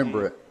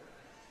remember it.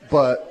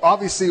 But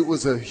obviously, it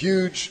was a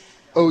huge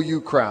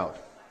OU crowd,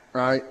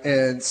 right?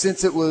 And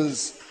since it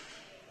was,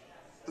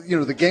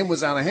 the game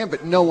was out of hand,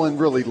 but no one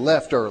really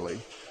left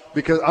early.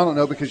 Because, I don't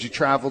know, because you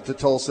traveled to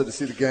Tulsa to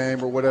see the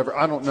game or whatever.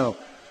 I don't know.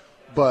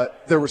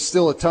 But there was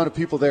still a ton of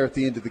people there at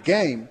the end of the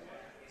game.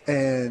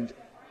 And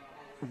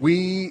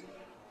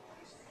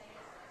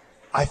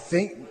I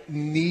think,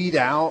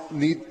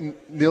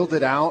 kneeled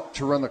it out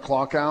to run the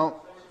clock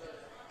out.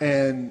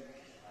 And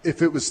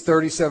if it was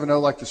 37-0,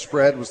 like the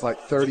spread was like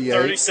 38.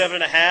 37.5 or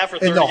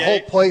 38. And the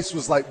whole place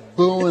was like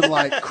booing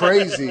like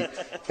crazy.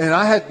 And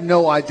I had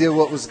no idea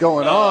what was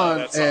going on.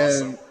 That's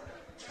and awesome.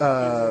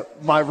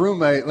 My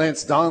roommate,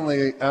 Lance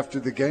Donnelly,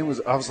 after the game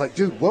I was like,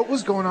 dude, what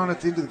was going on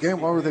at the end of the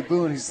game? Why were they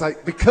booing? He's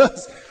like,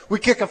 because we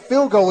kick a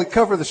field goal, we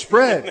cover the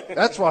spread.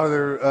 That's why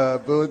they're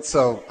booing.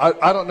 So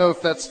I don't know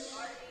if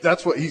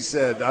that's what he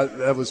said.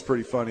 That was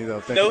pretty funny,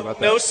 though, thinking about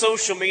that. No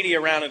social media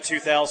around in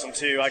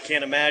 2002. I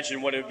can't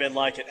imagine what it would have been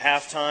like at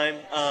halftime.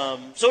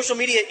 Social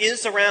media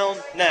is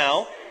around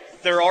now.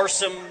 There are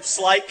some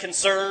slight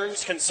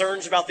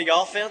concerns about the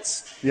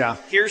offense. Yeah.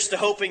 Here's to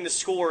hoping the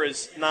score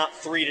is not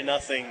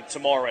 3-0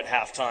 tomorrow at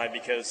halftime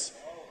because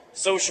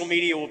social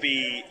media will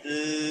be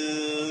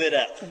lit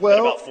up at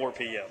about 4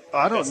 p.m.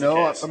 I don't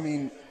know. I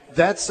mean,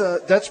 that's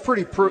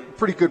pretty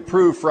good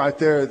proof right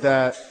there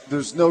that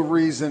there's no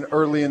reason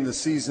early in the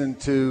season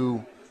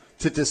to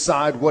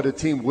decide what a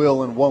team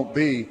will and won't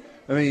be.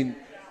 I mean,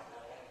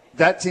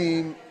 that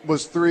team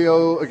was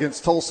 3-0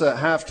 against Tulsa at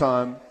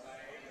halftime,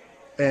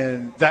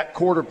 and that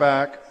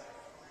quarterback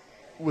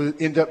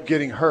would end up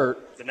getting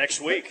hurt the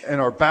next week,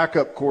 and our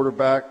backup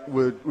quarterback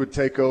would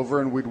take over,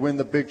 and we'd win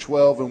the Big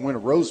 12 and win a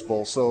Rose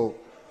Bowl. So,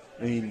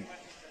 I mean,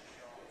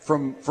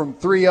 from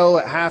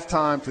 3-0 at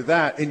halftime to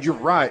that, and you're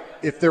right.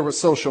 If there was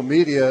social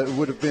media, it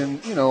would have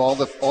been all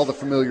the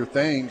familiar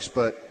things.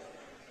 But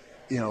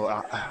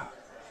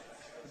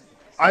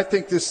I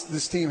think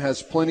this team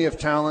has plenty of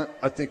talent.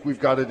 I think we've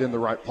got it in the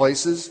right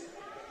places.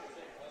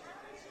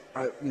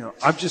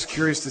 I'm just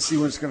curious to see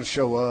when it's going to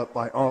show up.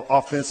 Like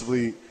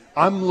offensively,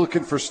 I'm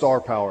looking for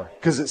star power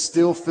because it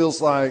still feels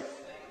like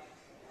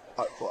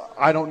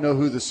I don't know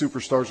who the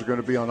superstars are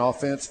going to be on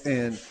offense.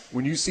 And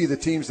when you see the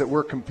teams that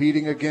we're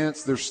competing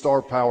against, there's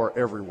star power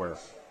everywhere.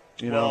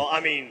 Well, I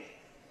mean,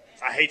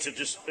 I hate to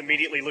just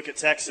immediately look at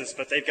Texas,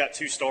 but they've got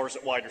 2 stars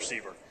at wide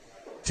receiver.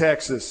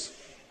 Texas,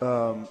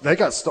 they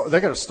got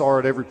a star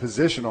at every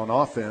position on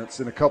offense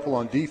and a couple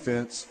on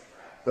defense.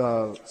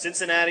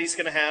 Cincinnati's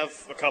going to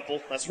have a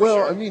couple. That's for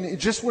sure. Well, I mean,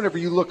 just whenever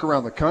you look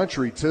around the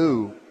country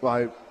too,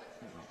 like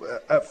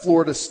at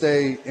Florida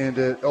State and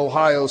at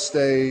Ohio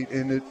State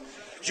and at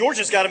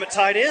Georgia's got him at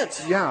tight end.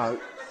 Yeah,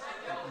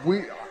 I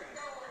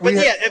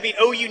mean,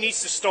 OU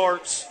needs to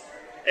start,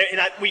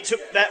 and we took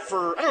that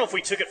for. I don't know if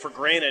we took it for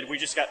granted. We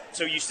just got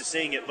so used to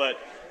seeing it, but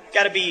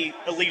got to be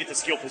elite at the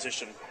skill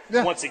position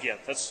once again.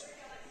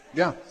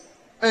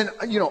 And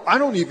I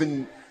don't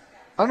even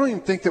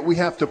think that we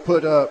have to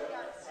put up.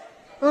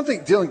 I don't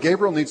think Dylan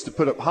Gabriel needs to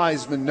put up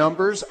Heisman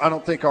numbers. I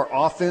don't think our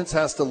offense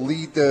has to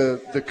lead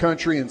the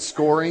country in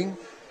scoring,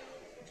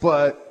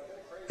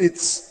 but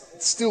it's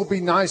still be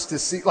nice to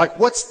see. Like,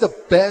 what's the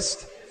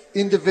best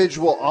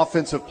individual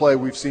offensive play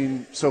we've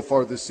seen so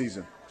far this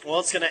season? Well,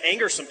 it's going to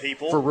anger some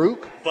people.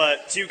 Farouk?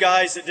 But 2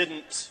 guys that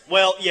didn't –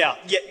 well,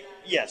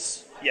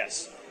 yes.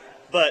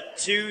 But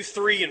 2,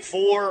 3, and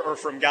 4 are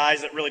from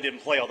guys that really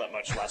didn't play all that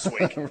much last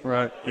week.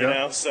 Right. You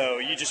know, so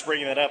you just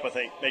bringing that up, I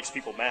think, makes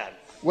people mad.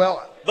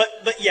 Well, but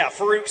yeah,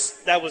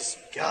 Farouk's that was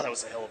a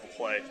hell of a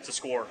play to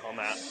score on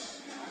that.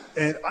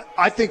 And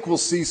I think we'll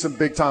see some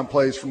big time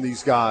plays from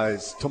these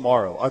guys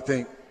tomorrow. I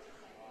think,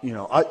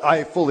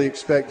 I fully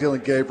expect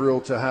Dylan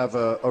Gabriel to have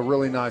a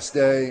really nice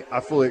day.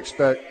 I fully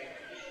expect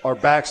our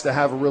backs to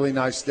have a really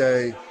nice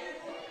day.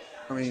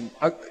 I mean,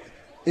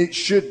 it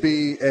should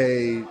be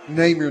a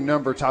name your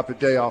number type of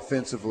day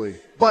offensively.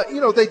 But,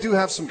 they do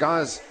have some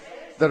guys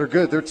that are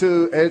good. They're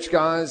 2 edge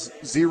guys,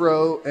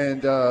 0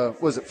 and,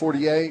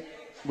 48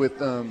 with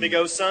Big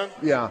O's son?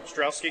 Yeah.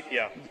 Strowski?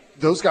 Yeah.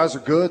 Those guys are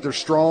good. They're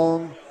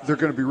strong. They're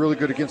going to be really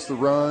good against the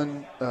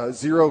run.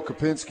 0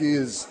 Kopinski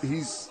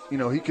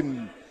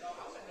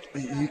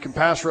he can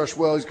pass rush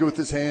well. He's good with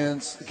his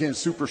hands. Again,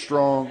 super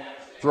strong,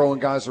 throwing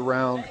guys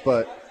around.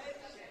 But,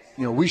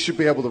 we should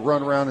be able to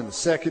run around in the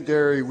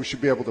secondary. We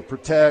should be able to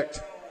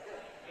protect.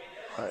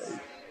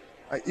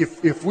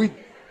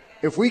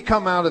 If we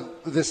come out of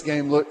this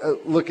game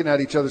looking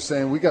at each other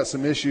saying we got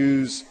some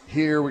issues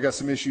here, we got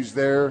some issues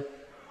there,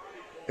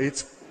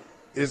 it's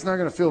not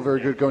going to feel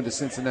very good going to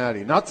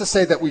Cincinnati. Not to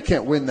say that we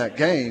can't win that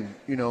game.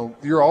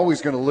 You're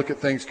always going to look at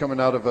things coming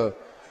out of a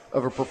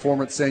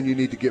performance saying you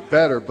need to get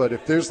better. But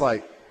if there's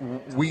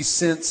we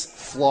sense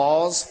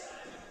flaws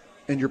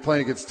and you're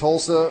playing against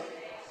Tulsa,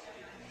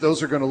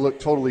 those are going to look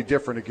totally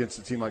different against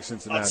a team like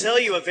Cincinnati. I'll tell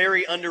you a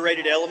very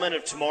underrated element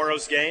of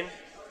tomorrow's game.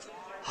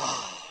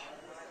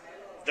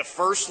 The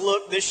first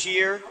look this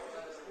year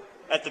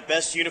at the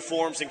best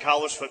uniforms in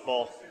college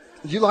football.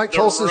 You like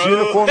Tulsa's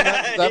uniform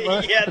that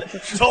much? Yeah,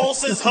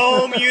 Tulsa's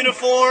home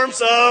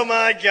uniforms. Oh,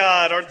 my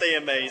God. Aren't they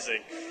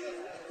amazing?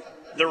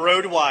 The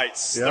road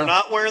whites. Yeah. They're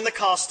not wearing the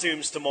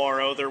costumes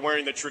tomorrow. They're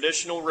wearing the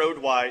traditional road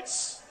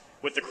whites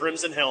with the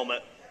crimson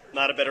helmet.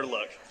 Not a better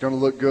look. Going to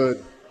look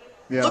good.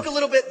 Yeah. Look a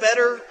little bit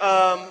better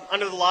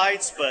under the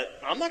lights,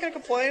 but I'm not going to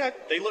complain.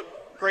 They look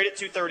great at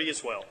 2:30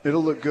 as well.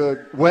 It'll look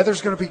good.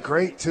 Weather's going to be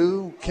great,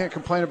 too. Can't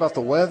complain about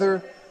the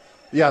weather.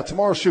 Yeah,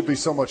 tomorrow should be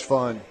so much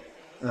fun.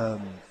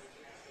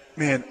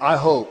 Man, I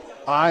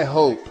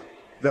hope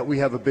that we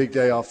have a big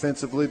day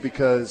offensively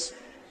because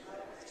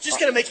it's just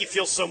going to make you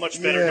feel so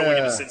much better going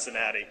into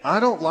Cincinnati. I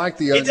don't like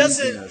the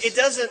uneasiness. It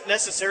doesn't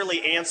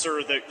necessarily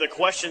answer the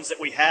questions that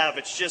we have.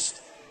 It's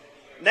just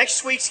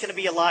next week's going to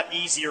be a lot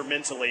easier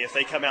mentally if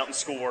they come out and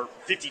score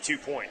 52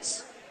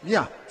 points.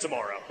 Yeah.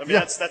 Tomorrow. I mean,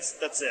 that's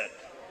it.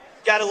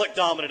 Got to look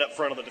dominant up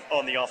front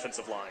on the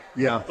offensive line.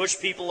 Yeah. Push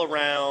people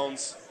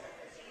around.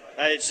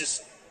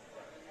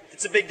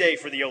 It's a big day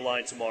for the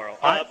O-line tomorrow.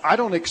 I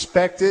don't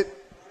expect it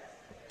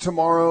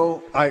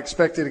tomorrow. I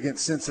expect it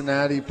against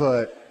Cincinnati,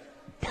 but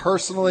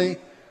personally,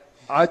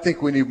 I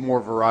think we need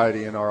more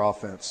variety in our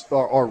offense,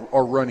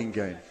 our running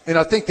game. And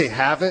I think they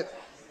have it,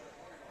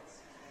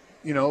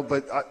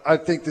 but I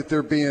think that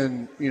they're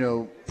being,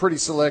 pretty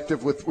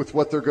selective with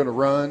what they're going to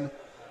run.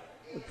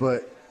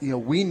 But,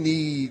 we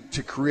need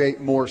to create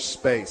more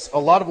space. A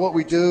lot of what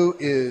we do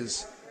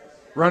is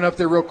run up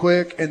there real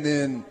quick and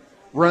then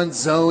run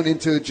zone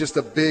into just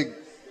a big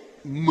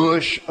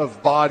mush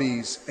of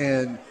bodies.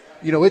 And,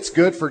 it's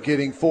good for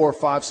getting 4,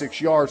 5, 6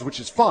 yards, which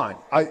is fine.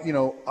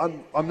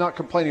 I'm not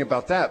complaining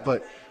about that.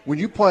 But when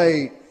you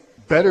play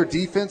better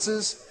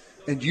defenses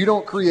and you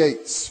don't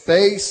create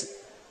space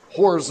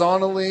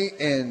horizontally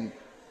and,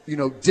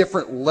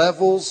 different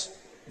levels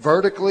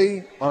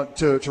vertically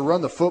to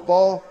run the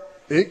football,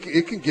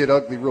 it can get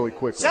ugly really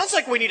quickly. Sounds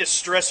like we need a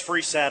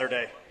stress-free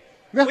Saturday.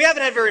 Yeah. We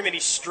haven't had very many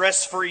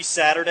stress-free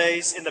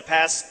Saturdays in the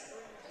past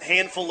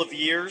handful of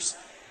years,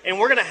 and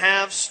we're going to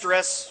have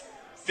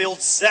stress-filled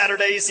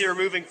Saturdays here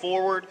moving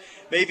forward,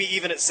 maybe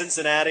even at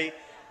Cincinnati.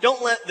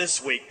 Don't let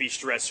this week be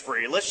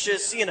stress-free. Let's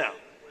just,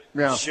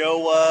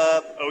 show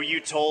up.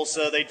 OU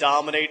Tulsa, they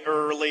dominate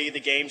early.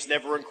 The game's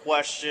never in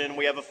question.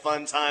 We have a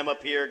fun time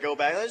up here. Go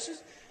back. Let's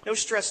just no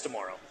stress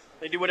tomorrow.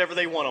 They do whatever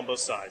they want on both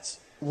sides.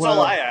 That's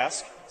all I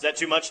ask. Is that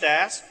too much to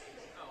ask?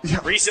 Yeah.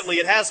 Recently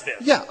it has been.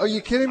 Yeah, are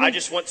you kidding me? I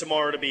just want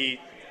tomorrow to be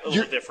a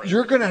little different.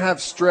 You're going to have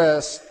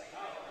stress.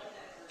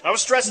 I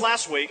was stressed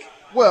last week.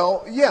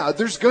 Well, yeah,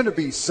 there's going to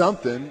be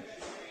something.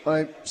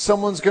 Like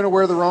someone's going to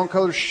wear the wrong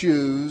color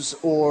shoes,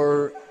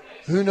 or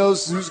who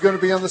knows who's going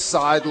to be on the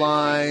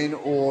sideline,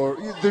 or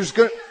there's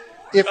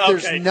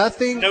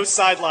nothing. No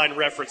sideline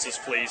references,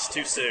 please.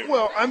 Too soon.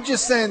 Well, I'm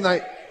just saying,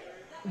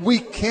 we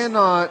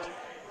cannot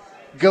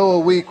go a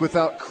week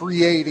without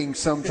creating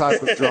some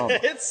type of drama.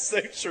 It's so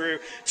true.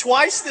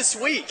 Twice this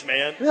week,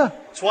 man. Yeah.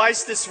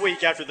 Twice this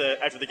week after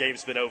the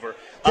game's been over.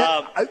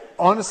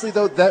 Honestly,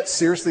 though, that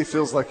seriously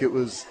feels like it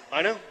was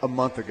a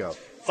month ago.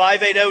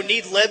 580,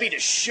 need Levy to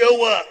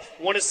show up.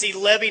 Want to see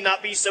Levy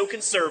not be so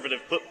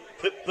conservative. Put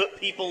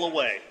people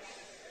away.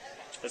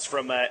 That's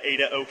from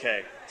Ada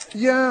OK.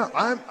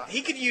 Yeah,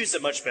 he could use a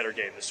much better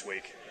game this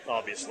week,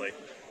 obviously.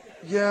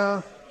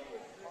 Yeah.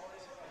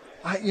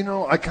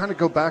 I kind of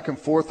go back and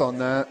forth on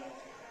that.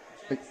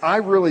 I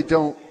really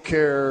don't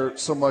care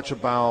so much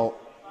about,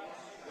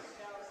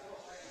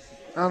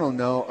 I don't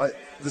know,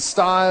 the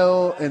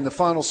style and the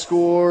final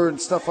score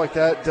and stuff like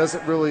that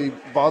doesn't really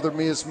bother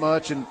me as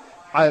much. And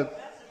I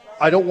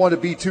don't want to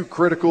be too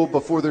critical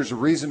before there's a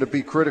reason to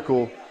be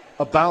critical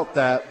about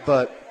that.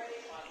 But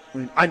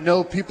I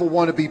know people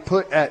want to be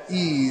put at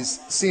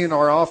ease seeing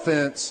our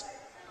offense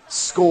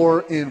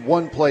score in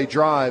one-play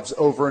drives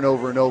over and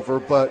over and over.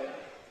 But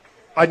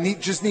I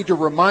just need to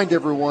remind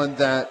everyone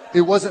that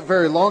it wasn't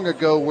very long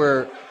ago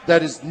where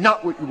that is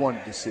not what you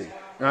wanted to see,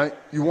 right?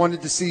 You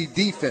wanted to see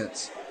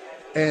defense.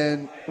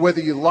 And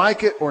whether you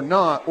like it or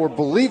not, or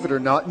believe it or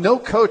not, no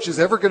coach is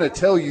ever going to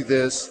tell you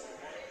this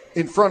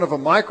in front of a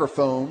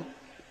microphone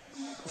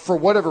for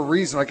whatever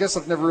reason. I guess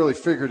I've never really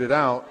figured it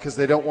out because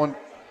I don't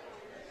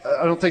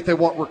think they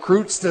want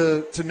recruits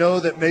to know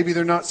that maybe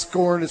they're not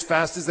scoring as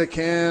fast as they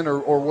can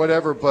or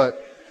whatever.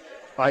 But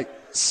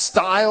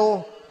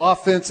style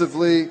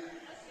offensively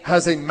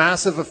has a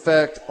massive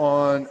effect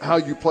on how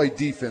you play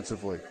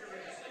defensively.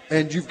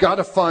 And you've got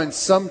to find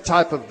some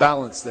type of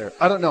balance there.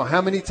 I don't know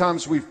how many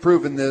times we've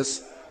proven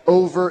this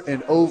over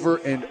and over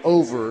and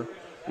over,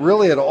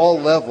 really at all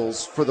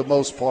levels for the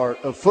most part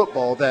of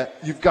football, that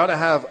you've got to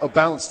have a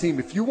balanced team.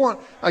 If you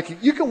want,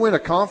 you can win a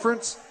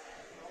conference,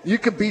 you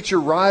can beat your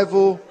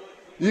rival,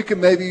 you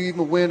can maybe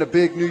even win a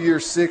big New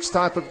Year's Six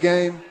type of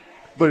game.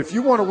 But if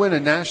you want to win a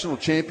national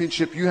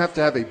championship, you have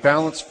to have a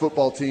balanced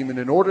football team. And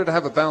in order to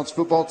have a balanced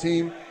football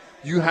team,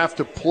 you have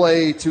to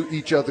play to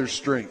each other's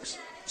strengths.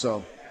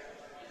 So,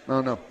 I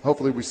don't know.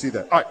 Hopefully we see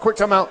that. All right, quick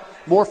timeout.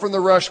 More from the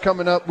Rush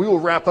coming up. We will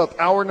wrap up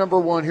hour number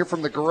 1 here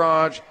from the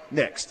garage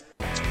next.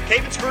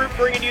 Cavens Group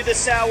bringing you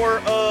this hour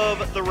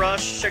of The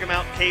Rush. Check them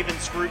out,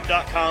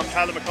 cavensgroup.com.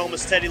 Tyler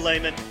McComas, Teddy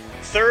Lehman.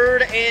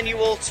 3rd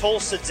annual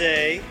Tulsa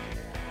Day.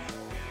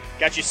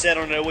 Got you set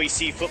on an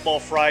OAC Football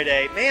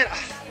Friday. Man,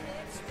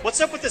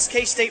 what's up with this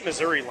K-State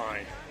Missouri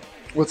line?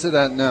 What's it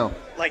at now?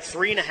 Like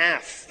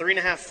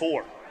 3.5,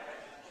 4.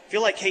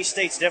 Feel like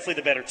K-State's definitely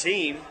the better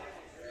team.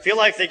 Feel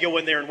like they go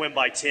in there and win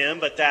by 10,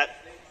 but that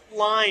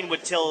line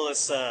would tell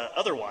us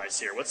otherwise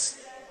here.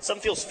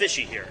 Something feels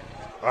fishy here.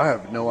 I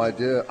have no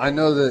idea. I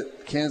know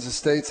that Kansas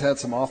State's had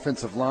some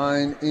offensive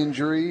line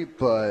injury,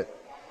 but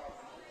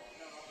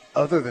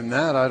other than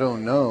that, I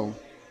don't know.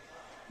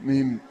 I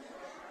mean,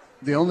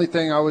 the only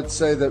thing I would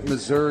say that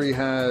Missouri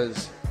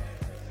has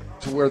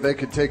to where they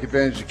could take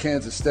advantage of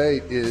Kansas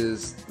State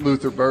is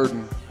Luther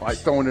Burden, like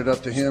throwing it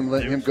up to him,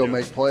 letting him go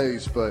make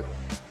plays. But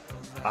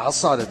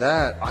outside of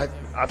that,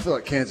 I feel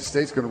like Kansas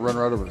State's going to run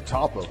right over the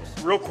top of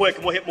them. Real quick,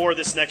 and we'll hit more of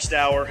this next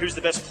hour. Who's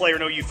the best player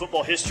in OU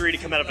football history to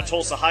come out of a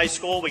Tulsa high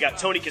school? We got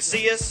Tony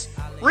Casillas,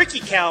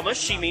 Ricky Kalmus,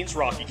 she means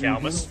Rocky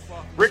Kalmus,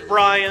 Rick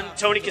Bryan,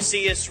 Tony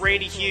Casillas,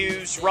 Randy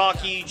Hughes,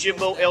 Rocky,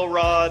 Jimbo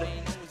Elrod.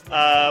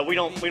 We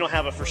don't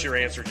have a for sure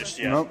answer just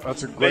yet. Nope,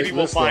 that's a great Maybe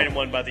we'll list, find though.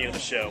 one by the end of the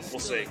show. We'll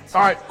see.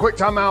 All right, quick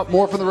timeout.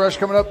 More from the Rush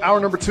coming up.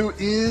 Hour number 2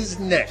 is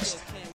next.